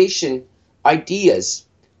remediation ideas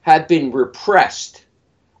have been repressed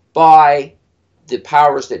by the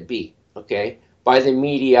powers that be, okay, by the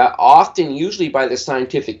media, often usually by the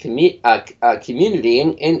scientific community.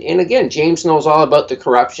 And again, James knows all about the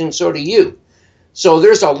corruption, so do you. So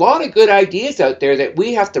there's a lot of good ideas out there that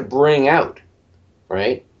we have to bring out,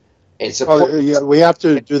 right? And support. We have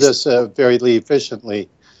to do this very efficiently.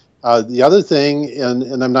 The other thing,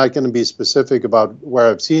 and I'm not going to be specific about where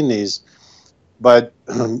I've seen these, but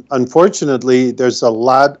unfortunately, there's a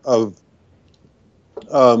lot of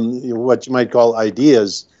what you might call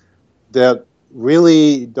ideas that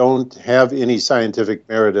really don't have any scientific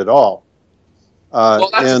merit at all. Well,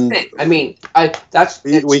 that's the thing. I mean,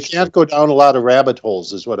 we can't go down a lot of rabbit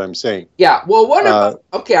holes, is what I'm saying. Yeah. Well, what about?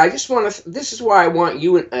 Okay, I just want to. This is why I want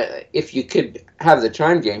you, if you could have the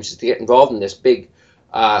time, James, to get involved in this big,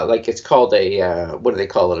 like it's called a what do they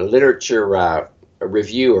call it? A literature a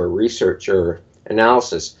review or research or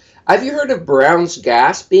analysis. Have you heard of Brown's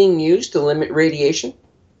gas being used to limit radiation?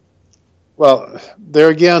 Well, there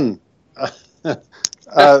again.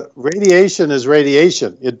 Radiation is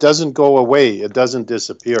radiation. It doesn't go away. It doesn't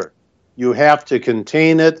disappear. You have to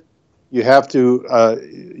contain it. You have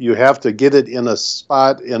to get it in a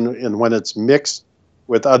spot. And when it's mixed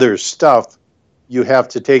with other stuff, you have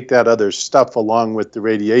to take that other stuff along with the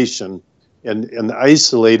radiation and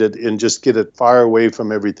isolate it and just get it far away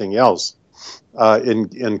from everything else,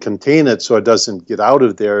 and contain it so it doesn't get out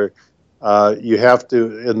of there. You have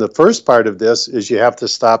to. And the first part of this is you have to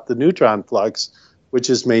stop the neutron flux, which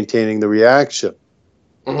is maintaining the reaction.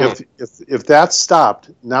 Mm-hmm. If that's stopped,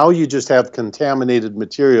 now you just have contaminated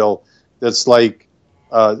material that's like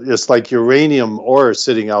it's like uranium ore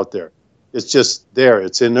sitting out there. It's just there.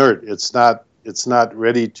 It's inert. It's not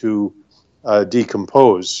ready to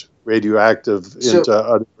decompose into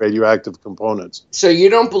other radioactive components. So you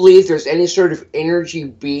don't believe there's any sort of energy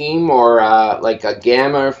beam or like a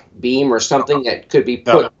gamma beam or something that could be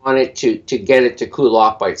put on it to get it to cool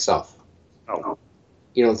off by itself? No.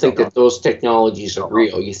 You don't think that those technologies are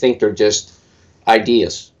real? You think they're just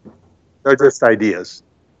ideas? They're just ideas.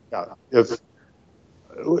 Yeah. If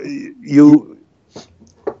you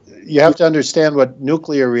have to understand what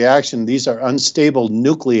nuclear reaction, these are unstable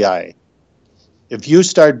nuclei. If you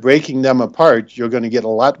start breaking them apart, you're going to get a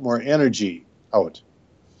lot more energy out.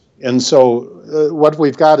 And so what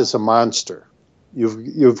we've got is a monster.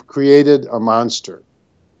 You've created a monster.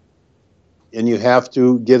 And you have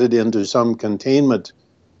to get it into some containment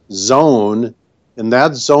zone, and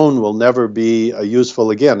that zone will never be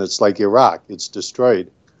useful again. It's like Iraq. It's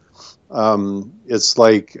destroyed. It's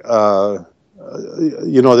like, the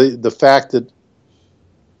fact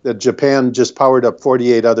that Japan just powered up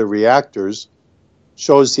 48 other reactors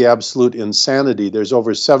shows the absolute insanity. There's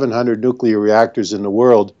over 700 nuclear reactors in the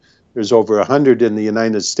world. There's over 100 in the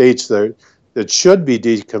United States that should be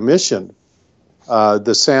decommissioned.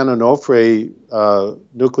 The San Onofre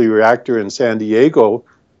nuclear reactor in San Diego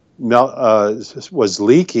was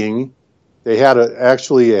leaking. They had an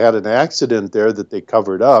accident there that they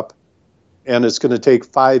covered up, and it's going to take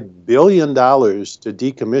 $5 billion to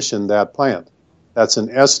decommission that plant. That's an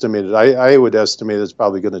estimated. I would estimate it's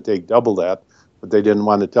probably going to take double that, but they didn't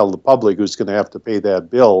want to tell the public who's going to have to pay that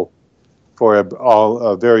bill for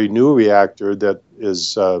a very new reactor that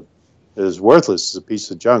is worthless. It's a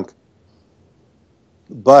piece of junk.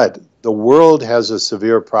 But the world has a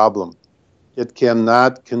severe problem. It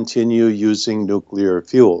cannot continue using nuclear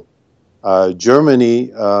fuel.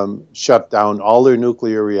 Germany shut down all their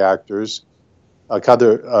nuclear reactors,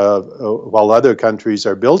 while other countries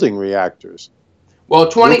are building reactors. Well,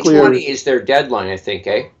 2020 is their deadline, I think,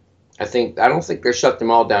 eh? I don't think they're shut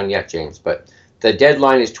them all down yet, James, but the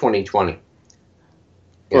deadline is 2020.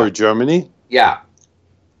 For Germany? Yeah.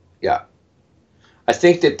 I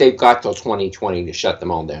think that they've got till 2020 to shut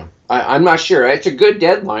them all down. I'm not sure. It's a good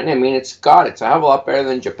deadline. I mean, it's a hell of a lot better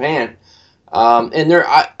than Japan. And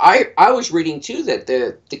I was reading too that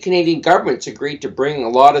the Canadian government's agreed to bring a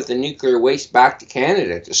lot of the nuclear waste back to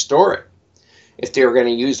Canada to store it if they were going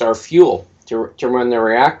to use our fuel to run their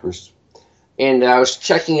reactors. And I was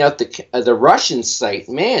checking out the Russian site.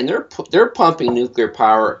 Man, they're pumping nuclear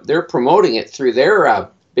power. They're promoting it through their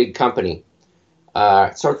big company.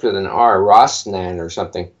 It starts with an R, Rosnan or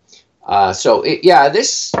something. Oh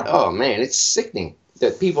man, it's sickening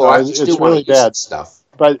that people still want to use that stuff.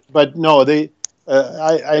 But no,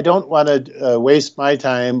 I don't want to waste my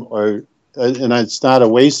time, and it's not a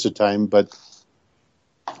waste of time. But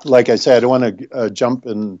like I said, I don't want to jump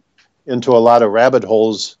into a lot of rabbit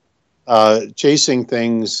holes, chasing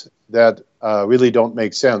things that really don't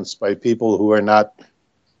make sense by people who are not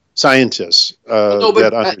scientists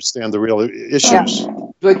that understand the real issues.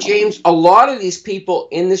 But James, a lot of these people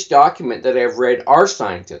in this document that I've read are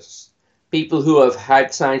scientists, people who have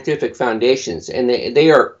had scientific foundations, and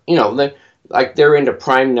they are, they're into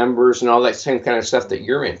prime numbers and all that same kind of stuff that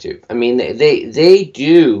you're into. I mean, they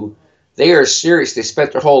are serious. They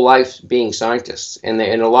spent their whole life being scientists, and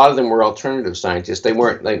a lot of them were alternative scientists. They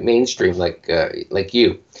weren't like mainstream like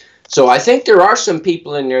you. So I think there are some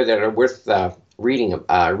people in there that are worth reading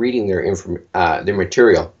their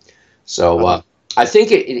material. So I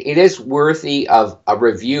think it is worthy of a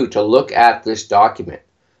review to look at this document.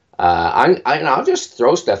 I'll just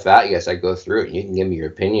throw stuff at you as I go through it, and you can give me your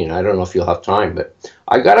opinion. I don't know if you'll have time, but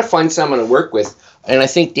I got to find someone to work with, and I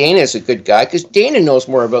think Dana is a good guy because Dana knows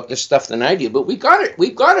more about this stuff than I do. But we've got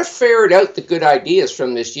to ferret out the good ideas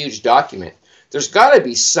from this huge document. There's got to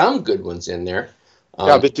be some good ones in there.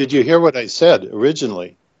 Yeah, but did you hear what I said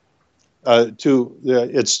originally?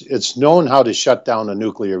 It's known how to shut down a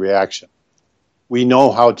nuclear reaction. We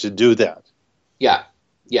know how to do that. Yeah.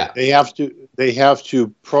 They have to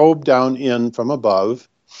probe down in from above,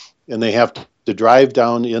 and they have to drive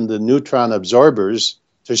down in the neutron absorbers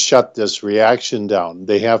to shut this reaction down.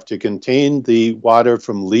 They have to contain the water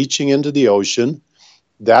from leaching into the ocean.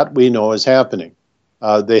 That we know is happening.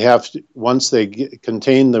 They have to, once they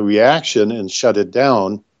contain the reaction and shut it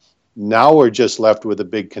down, now we're just left with a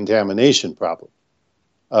big contamination problem.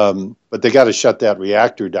 But they got to shut that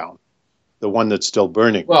reactor down, the one that's still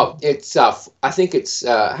burning. Well, it's I think it's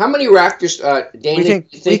how many reactors? Dana,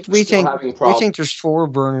 we think there's 4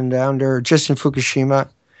 burning down there just in Fukushima.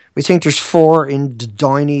 We think there's 4 in the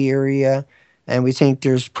Daini area, and we think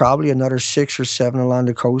there's probably another 6 or 7 along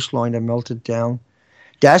the coastline that melted down.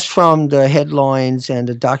 That's from the headlines and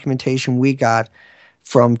the documentation we got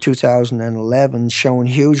from 2011 showing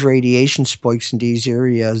huge radiation spikes in these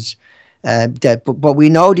areas. But we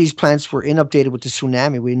know these plants were inundated with the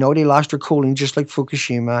tsunami. We know they lost their cooling just like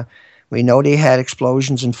Fukushima. We know they had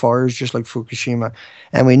explosions and fires just like Fukushima.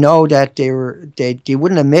 And we know that they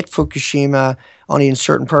wouldn't emit Fukushima, only in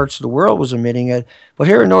certain parts of the world was emitting it. But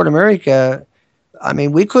here in North America, I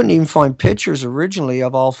mean, we couldn't even find pictures originally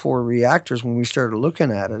of all 4 reactors when we started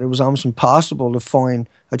looking at it. It was almost impossible to find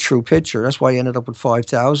a true picture. That's why I ended up with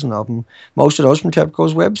 5,000 of them. Most of those from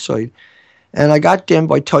TEPCO's website. And I got them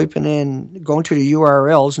by going to the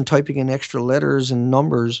URLs and typing in extra letters and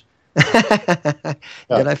numbers. Then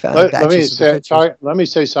I found let me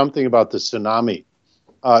say something about the tsunami.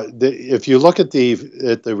 If you look at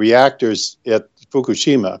the reactors at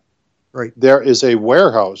Fukushima, right, there is a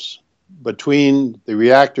warehouse between the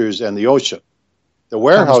reactors and the ocean. The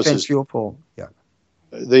warehouse is fuel pool. Yeah.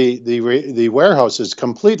 The warehouse is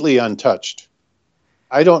completely untouched.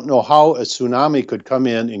 I don't know how a tsunami could come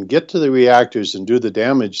in and get to the reactors and do the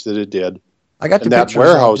damage that it did. I got the pictures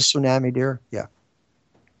of the tsunami there. Yeah.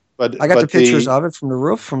 But I got the pictures of it from the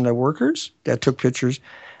roof, from the workers that took pictures.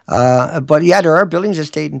 But yeah, there are buildings that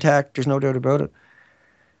stayed intact. There's no doubt about it.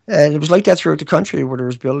 And it was like that throughout the country where there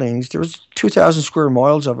was buildings. There was 2,000 square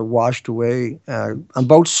miles of it washed away on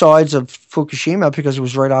both sides of Fukushima because it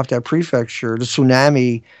was right off that prefecture. The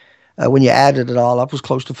tsunami, when you added it all up, was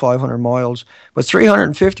close to 500 miles. But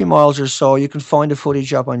 350 miles or so, you can find the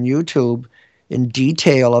footage up on YouTube in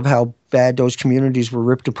detail of how bad those communities were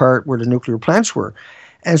ripped apart where the nuclear plants were.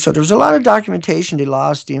 And so there's a lot of documentation. They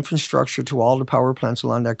lost the infrastructure to all the power plants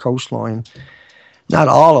along that coastline. Not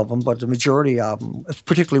all of them, but the majority of them,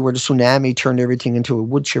 particularly where the tsunami turned everything into a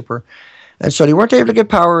wood chipper. And so they weren't able to get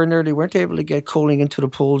power in there. They weren't able to get cooling into the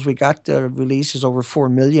pools. We got the releases over 4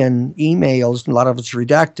 million emails, and a lot of it's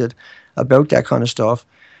redacted about that kind of stuff.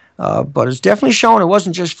 But it's definitely showing it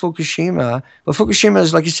wasn't just Fukushima. But Fukushima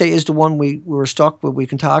is, like you say, is the one we were stuck with. We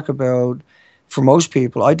can talk about for most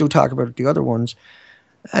people. I do talk about the other ones.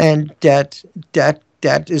 And that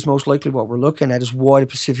is most likely what we're looking at, is why the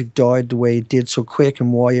Pacific died the way it did so quick,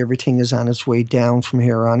 and why everything is on its way down from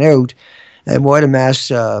here on out, and why the mass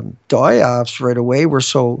die-offs right away were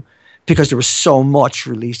so, because there was so much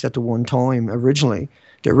released at the one time originally.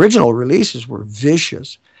 The original releases were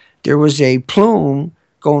vicious. There was a plume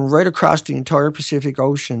going right across the entire Pacific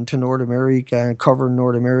Ocean to North America and covering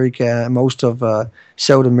North America and most of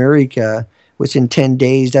South America. Within 10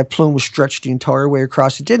 days, that plume was stretched the entire way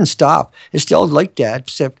across. It didn't stop. It's still like that,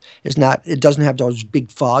 except it doesn't have those big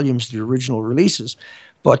volumes of the original releases.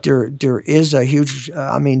 But there is a huge,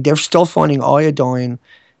 they're still finding iodine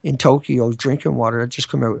in Tokyo's drinking water. That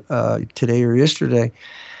just came out today or yesterday.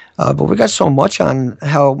 But we got so much on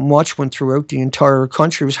how much went throughout the entire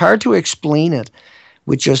country. It was hard to explain it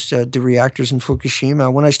with just the reactors in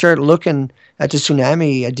Fukushima. When I started looking at the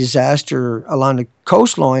tsunami disaster along the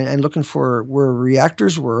coastline and looking for where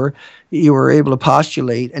reactors were, you were able to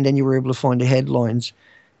postulate, and then you were able to find the headlines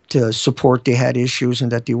to support they had issues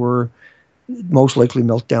and that they were most likely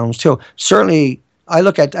meltdowns too. Certainly, I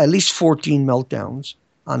look at least 14 meltdowns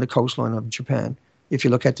on the coastline of Japan. If you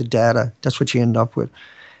look at the data, that's what you end up with.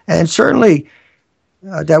 And certainly,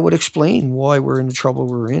 that would explain why we're in the trouble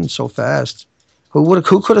we're in so fast. Who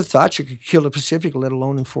could have thought you could kill the Pacific, let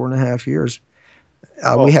alone in 4.5 years?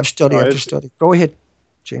 We have study after study. Go ahead,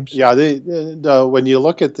 James. Yeah, when you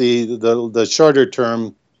look at the shorter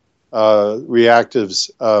term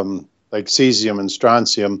reactives like cesium and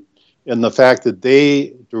strontium, and the fact that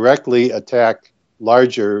they directly attack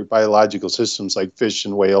larger biological systems like fish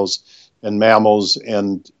and whales and mammals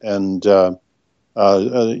and the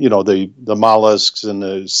mollusks and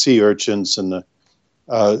the sea urchins, and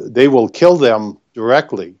they will kill them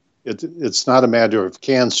directly. It's not a matter of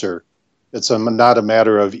cancer. It's not a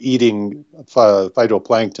matter of eating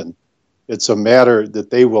phytoplankton. It's a matter that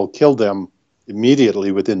they will kill them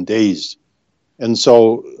immediately within days. And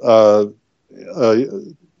so,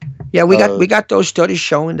 we got those studies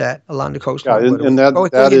showing that along the coastline. Yeah, and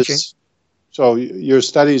that is James. So. Your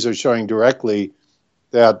studies are showing directly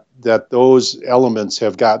that those elements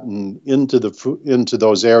have gotten into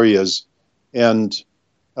those areas, and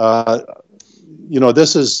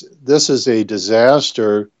this is a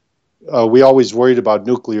disaster. We always worried about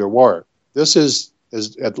nuclear war. This is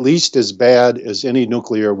at least as bad as any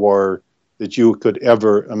nuclear war that you could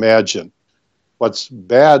ever imagine. What's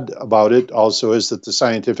bad about it also is that the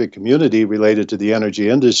scientific community related to the energy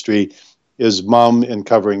industry is mum in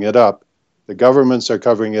covering it up. The governments are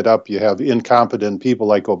covering it up. You have incompetent people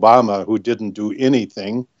like Obama who didn't do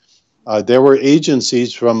anything. There were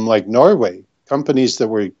agencies from like Norway, companies that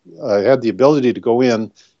had the ability to go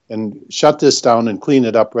in and shut this down and clean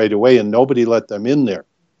it up right away, and nobody let them in there.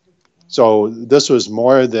 So this was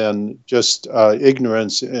more than just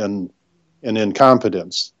ignorance and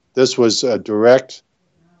incompetence. This was a direct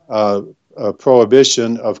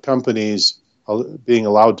prohibition of companies being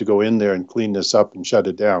allowed to go in there and clean this up and shut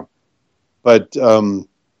it down. But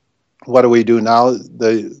what do we do now?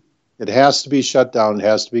 It has to be shut down, it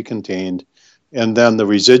has to be contained, and then the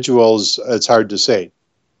residuals, it's hard to say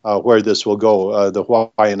where this will go. The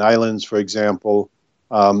Hawaiian Islands, for example,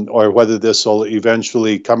 or whether this will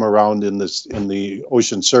eventually come around in the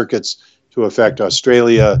ocean circuits to affect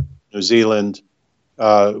Australia, New Zealand,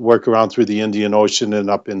 work around through the Indian Ocean and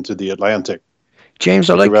up into the Atlantic. James,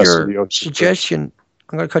 I like your suggestion.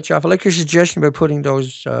 I'm going to cut you off. I like your suggestion about putting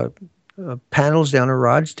those panels down or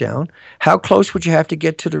rods down. How close would you have to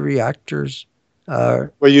get to the reactors? Well,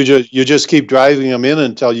 you just keep driving them in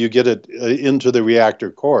until you get it into the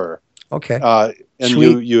reactor core. Okay. And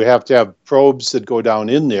you have to have probes that go down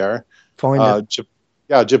in there.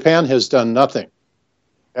 Japan has done nothing,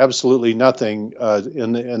 absolutely nothing.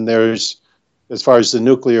 And there's, as far as the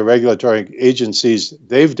nuclear regulatory agencies,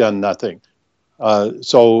 they've done nothing.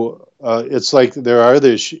 It's like there are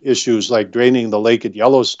other issues like draining the lake at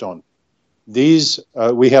Yellowstone. These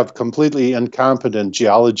we have completely incompetent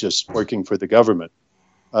geologists working for the government.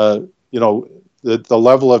 The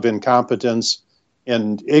level of incompetence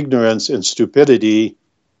and ignorance and stupidity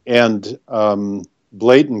and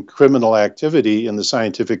blatant criminal activity in the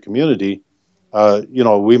scientific community.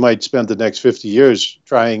 We might spend the next 50 years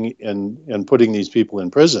trying and putting these people in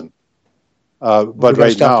prison. But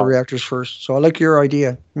right stop now, the reactors first. So I like your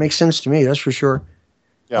idea. It makes sense to me. That's for sure.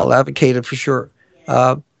 yeah. I'll advocate it for sure.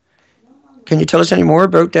 Can you tell us any more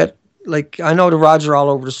about that? Like, I know the rods are all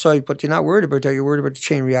over the site, but you're not worried about that. You're worried about the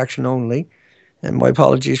chain reaction only. And my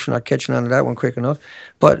apologies for not catching on to that one quick enough.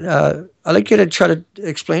 But I'd like you to try to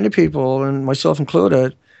explain to people, and myself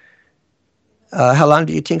included, how long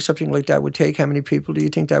do you think something like that would take? How many people do you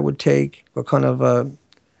think that would take? What kind of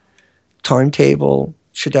timetable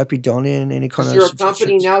should that be done in? Any kind Is of... there a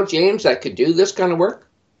company now, James, that could do this kind of work?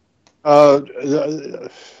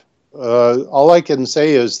 All I can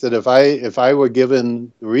say is that if I were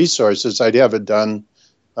given the resources, I'd have it done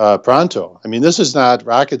pronto. I mean, this is not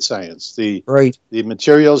rocket science. The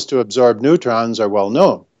materials to absorb neutrons are well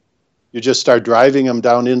known. You just start driving them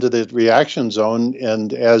down into the reaction zone,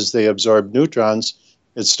 and as they absorb neutrons,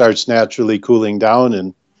 it starts naturally cooling down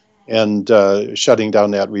and shutting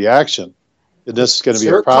down that reaction. And this is going to be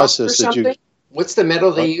a process that you... What's the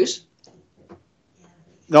metal they use?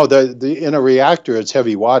 No, in a reactor, it's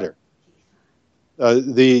heavy water.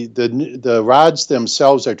 The rods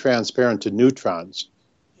themselves are transparent to neutrons.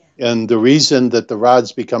 And the reason that the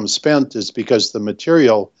rods become spent is because the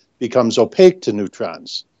material becomes opaque to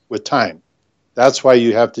neutrons with time. That's why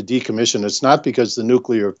you have to decommission. It's not because the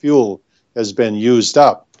nuclear fuel has been used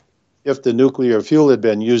up. If the nuclear fuel had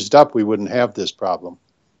been used up, we wouldn't have this problem.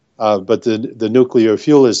 But the nuclear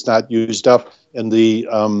fuel is not used up, and the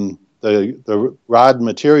rod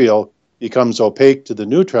material becomes opaque to the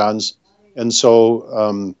neutrons, and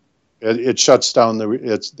so it shuts down.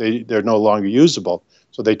 They're no longer usable.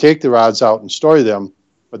 So they take the rods out and store them,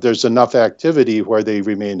 but there's enough activity where they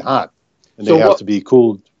remain hot, and they have to be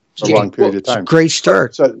cooled for a long period of time. Great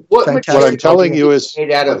start. So what I'm telling you is,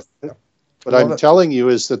 that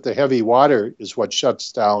the heavy water is what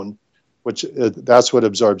shuts down, which that's what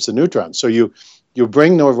absorbs the neutrons. So you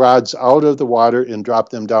bring the rods out of the water and drop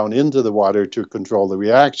them down into the water to control the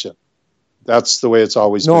reaction. That's the way it's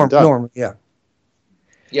always been done. Yeah.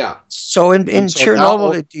 Yeah. So in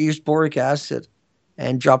Chernobyl, they used boric acid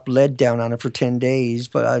and dropped lead down on it for 10 days.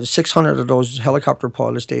 But 600 of those helicopter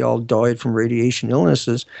pilots, they all died from radiation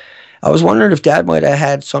illnesses. I was wondering if that might have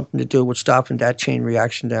had something to do with stopping that chain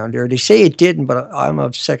reaction down there. They say it didn't, but I'm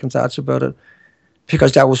of second thoughts about it,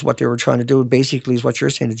 because that was what they were trying to do. Basically, is what you're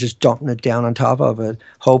saying, is just dumping it down on top of it,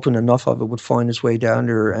 hoping enough of it would find its way down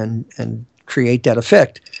there and create that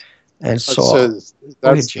effect. And so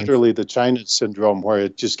that's literally the China syndrome, where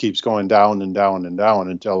it just keeps going down and down and down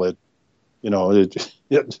until it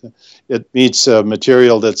meets a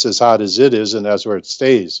material that's as hot as it is, and that's where it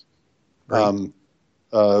stays. Right.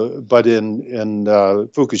 But in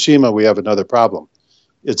Fukushima, we have another problem.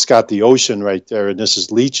 It's got the ocean right there, and this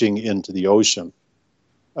is leaching into the ocean.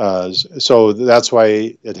 So that's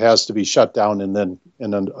why it has to be shut down and then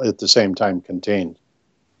at the same time contained.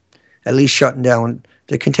 At least shutting down.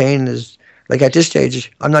 The contain is, like, at this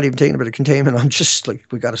stage, I'm not even thinking about the containment. I'm just like,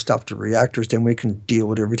 we got to stop the reactors, then we can deal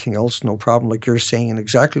with everything else, no problem, like you're saying,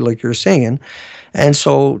 exactly like you're saying. And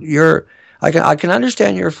so I can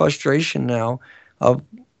understand your frustration now,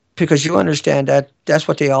 because you understand that that's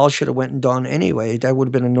what they all should have went and done anyway. That would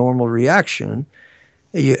have been a normal reaction,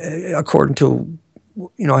 according to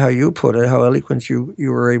how you put it, how eloquent you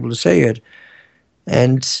were able to say it.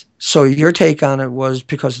 And so your take on it was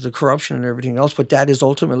because of the corruption and everything else, but that is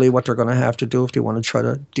ultimately what they're going to have to do if they want to try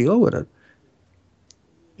to deal with it.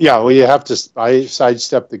 Yeah, well, you have to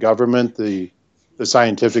sidestep the government, the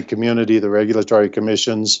scientific community, the regulatory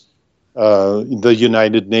commissions, the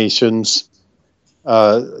United Nations.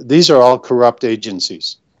 These are all corrupt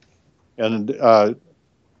agencies. And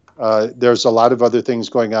there's a lot of other things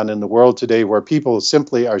going on in the world today where people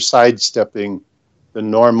simply are sidestepping the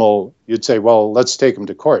normal. You'd say, well, let's take them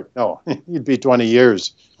to court. No, you'd be 20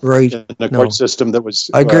 years in a court system that was...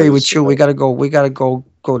 I agree with you. We got to go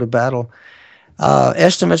to battle.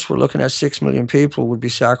 Estimates, we're looking at 6 million people would be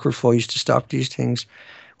sacrificed to stop these things.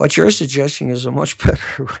 What you're suggesting is a much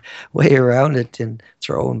better way around it than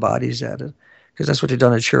throwing bodies at it, because that's what they've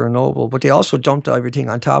done at Chernobyl. But they also dumped everything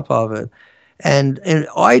on top of it. And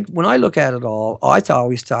when I look at it all, I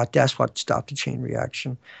always thought that's what stopped the chain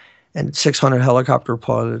reaction. And 600 helicopter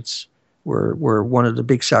pilots were one of the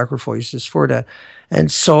big sacrifices for that. And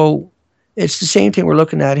so it's the same thing we're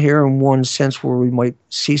looking at here in one sense where we might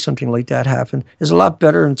see something like that happen. It's a lot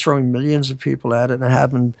better than throwing millions of people at it and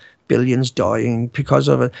having billions dying because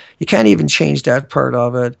of it. You can't even change that part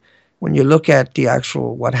of it. When you look at the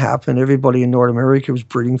actual what happened, everybody in North America was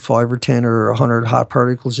breathing 5 or 10 or 100 hot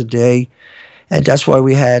particles a day. And that's why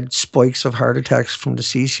we had spikes of heart attacks from the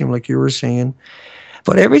cesium, like you were saying.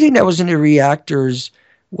 But everything that was in the reactors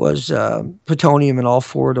was plutonium in all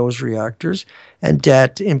four of those reactors, and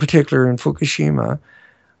that in particular in Fukushima.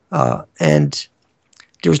 And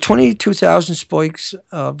there was 22,000 spikes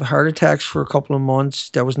of heart attacks for a couple of months.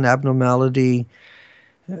 That was an abnormality.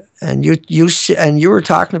 And you were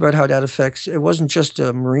talking about how that affects. It wasn't just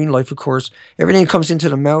marine life, of course. Everything comes into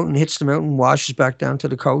the mountain, hits the mountain, washes back down to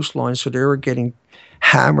the coastline. So they were getting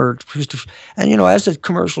hammered. And as a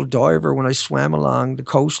commercial diver, when I swam along the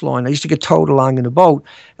coastline, I used to get towed along in a boat.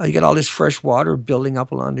 You get all this fresh water building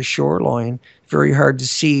up along the shoreline. Very hard to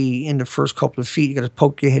see in the first couple of feet. You got to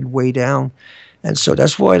poke your head way down, and so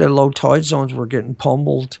that's why the low tide zones were getting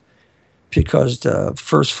pummeled. Because the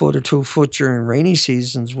first foot or 2 foot during rainy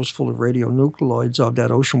seasons was full of radionuclides of that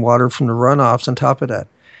ocean water from the runoffs on top of that.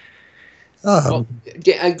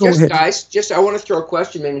 Guys, I want to throw a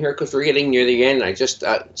question in here because we're getting near the end. I just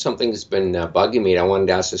something that's been bugging me. I wanted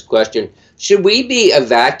to ask this question: should we be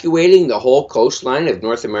evacuating the whole coastline of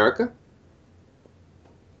North America?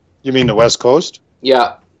 You mean the West Coast?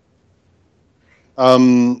 Yeah.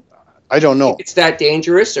 I don't know. It's that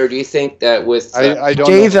dangerous, or do you think that with I don't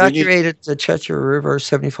they know. evacuated the Cheshire River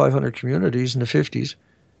 7,500 communities in the 50s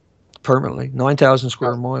permanently, 9,000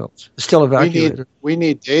 square miles. Still evacuated. We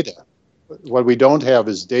need data. What we don't have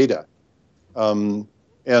is data. And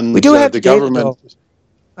we do have the data, government.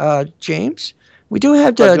 though. James, we do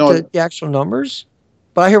have the actual numbers.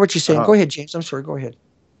 But I hear what you're saying. Go ahead, James. I'm sorry. Go ahead.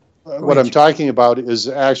 What I'm talking about is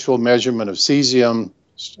actual measurement of cesium,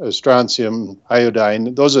 strontium,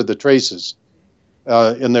 iodine. Those are the traces.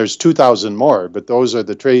 And there's 2,000 more, but those are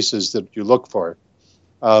the traces that you look for.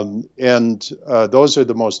 And those are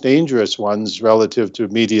the most dangerous ones relative to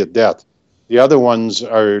immediate death. The other ones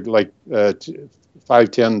are like 5,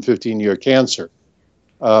 10, 15-year cancer.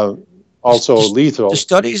 Also lethal. The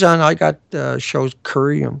studies on I got shows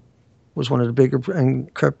curium was one of the bigger,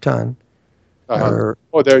 and krypton.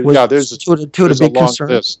 There's two of the big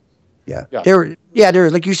concerns. List. Yeah. They're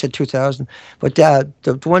like you said, 2,000. But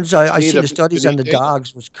the ones I see the studies on the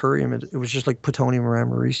dogs was curium. It was just like plutonium or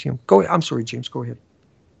americium. I'm sorry, James. Go ahead.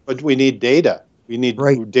 But we need data. We need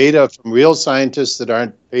data from real scientists that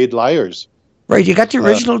aren't paid liars. Right. You got the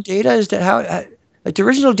original data. Is that how? Like the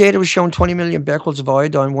original data was showing 20 million becquerels of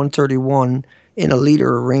iodine 131 in a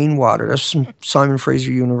liter of rainwater. That's from Simon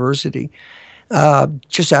Fraser University.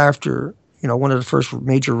 Just after one of the first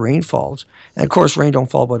major rainfalls. And of course, rain don't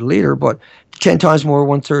fall by the liter, but 10 times more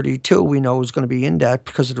 132 we know is going to be in that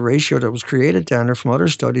because of the ratio that was created down there from other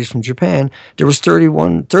studies from Japan. There was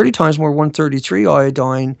 30 times more 133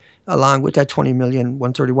 iodine along with that 20 million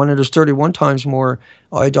 131, and there's 31 times more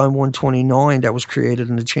iodine 129 that was created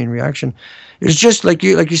in the chain reaction. It's just like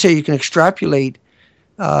you say, you can extrapolate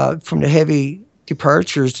from the heavy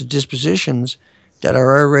departures to dispositions that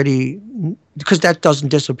are already, because that doesn't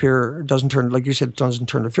disappear, doesn't turn, like you said, it doesn't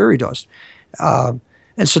turn to fairy dust.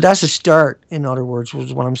 And so that's a start, in other words,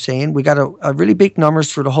 was what I'm saying. We got a really big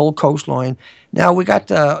numbers for the whole coastline. Now we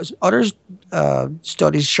got other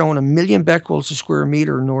studies showing 1 million becquerels a square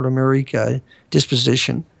meter in North America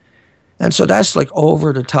disposition. And so that's like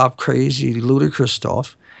over the top, crazy, ludicrous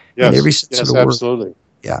stuff. Yes, in every sense of the word. Absolutely.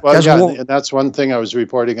 Yeah. Well, and that's one thing I was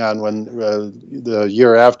reporting on when the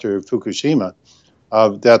year after Fukushima,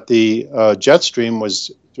 that the jet stream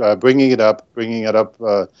was bringing it up,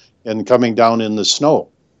 and coming down in the snow,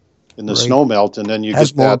 snow melt, and then you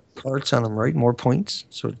has get more that parts on them, right? More points,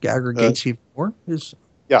 so it aggregates even more.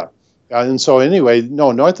 Yeah, and so anyway,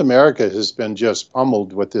 North America has been just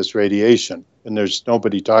pummeled with this radiation, and there's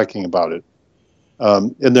nobody talking about it,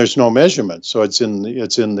 and there's no measurement. So it's in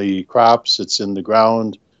the crops, it's in the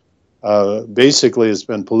ground. Basically, it's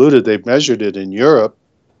been polluted. They've measured it in Europe.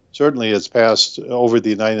 Certainly, it's passed over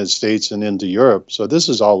the United States and into Europe. So this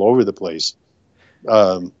is all over the place,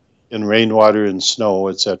 in rainwater and snow,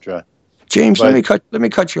 etc. James, let me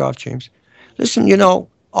cut you off, James. Listen,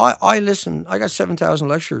 I listen. I got 7,000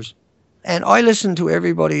 lectures, and I listen to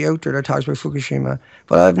everybody out there that talks about Fukushima.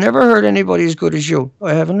 But I've never heard anybody as good as you.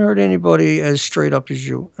 I haven't heard anybody as straight up as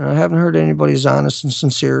you, and I haven't heard anybody as honest and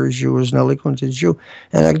sincere as you, as eloquent as you.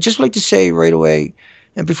 And I'd just like to say right away,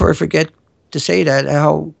 and before I forget to say that,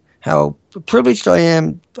 how privileged I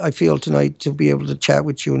am, I feel tonight, to be able to chat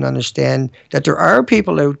with you and understand that there are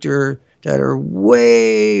people out there that are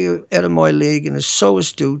way out of my league and are so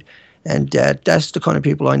astute And that's the kind of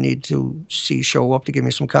people I need to see show up to give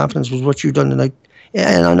me some confidence, was what you've done tonight.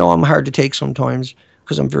 And I know I'm hard to take sometimes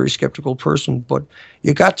because I'm a very skeptical person, but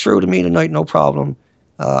you got through to me tonight, no problem.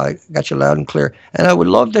 Got you loud and clear. And I would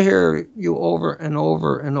love to hear you over and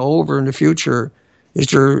over and over in the future. Is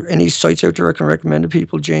there any sites out there I can recommend to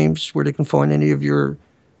people, James, where they can find any of your,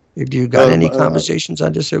 if you got any conversations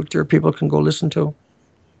on this out there people can go listen to?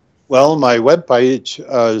 Well, my webpage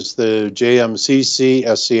is the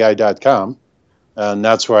jmccsci.com, and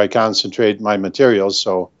that's where I concentrate my materials,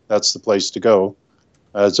 so that's the place to go.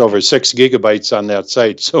 It's over 6 gigabytes on that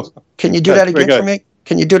site. So can you do that again for me?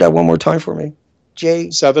 Can you do that one more time for me?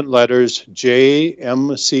 7 letters,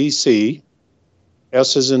 JMCC,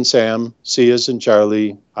 S as in Sam, C as in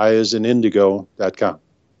Charlie, I as in Indigo.com.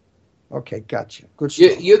 Okay, gotcha. Good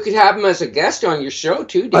stuff. You could have him as a guest on your show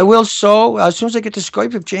too, Dave. I will. So as soon as I get to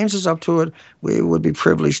Skype, if James is up to it, we would be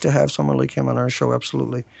privileged to have someone like him on our show.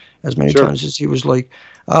 Absolutely, as many times as he was like.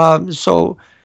 So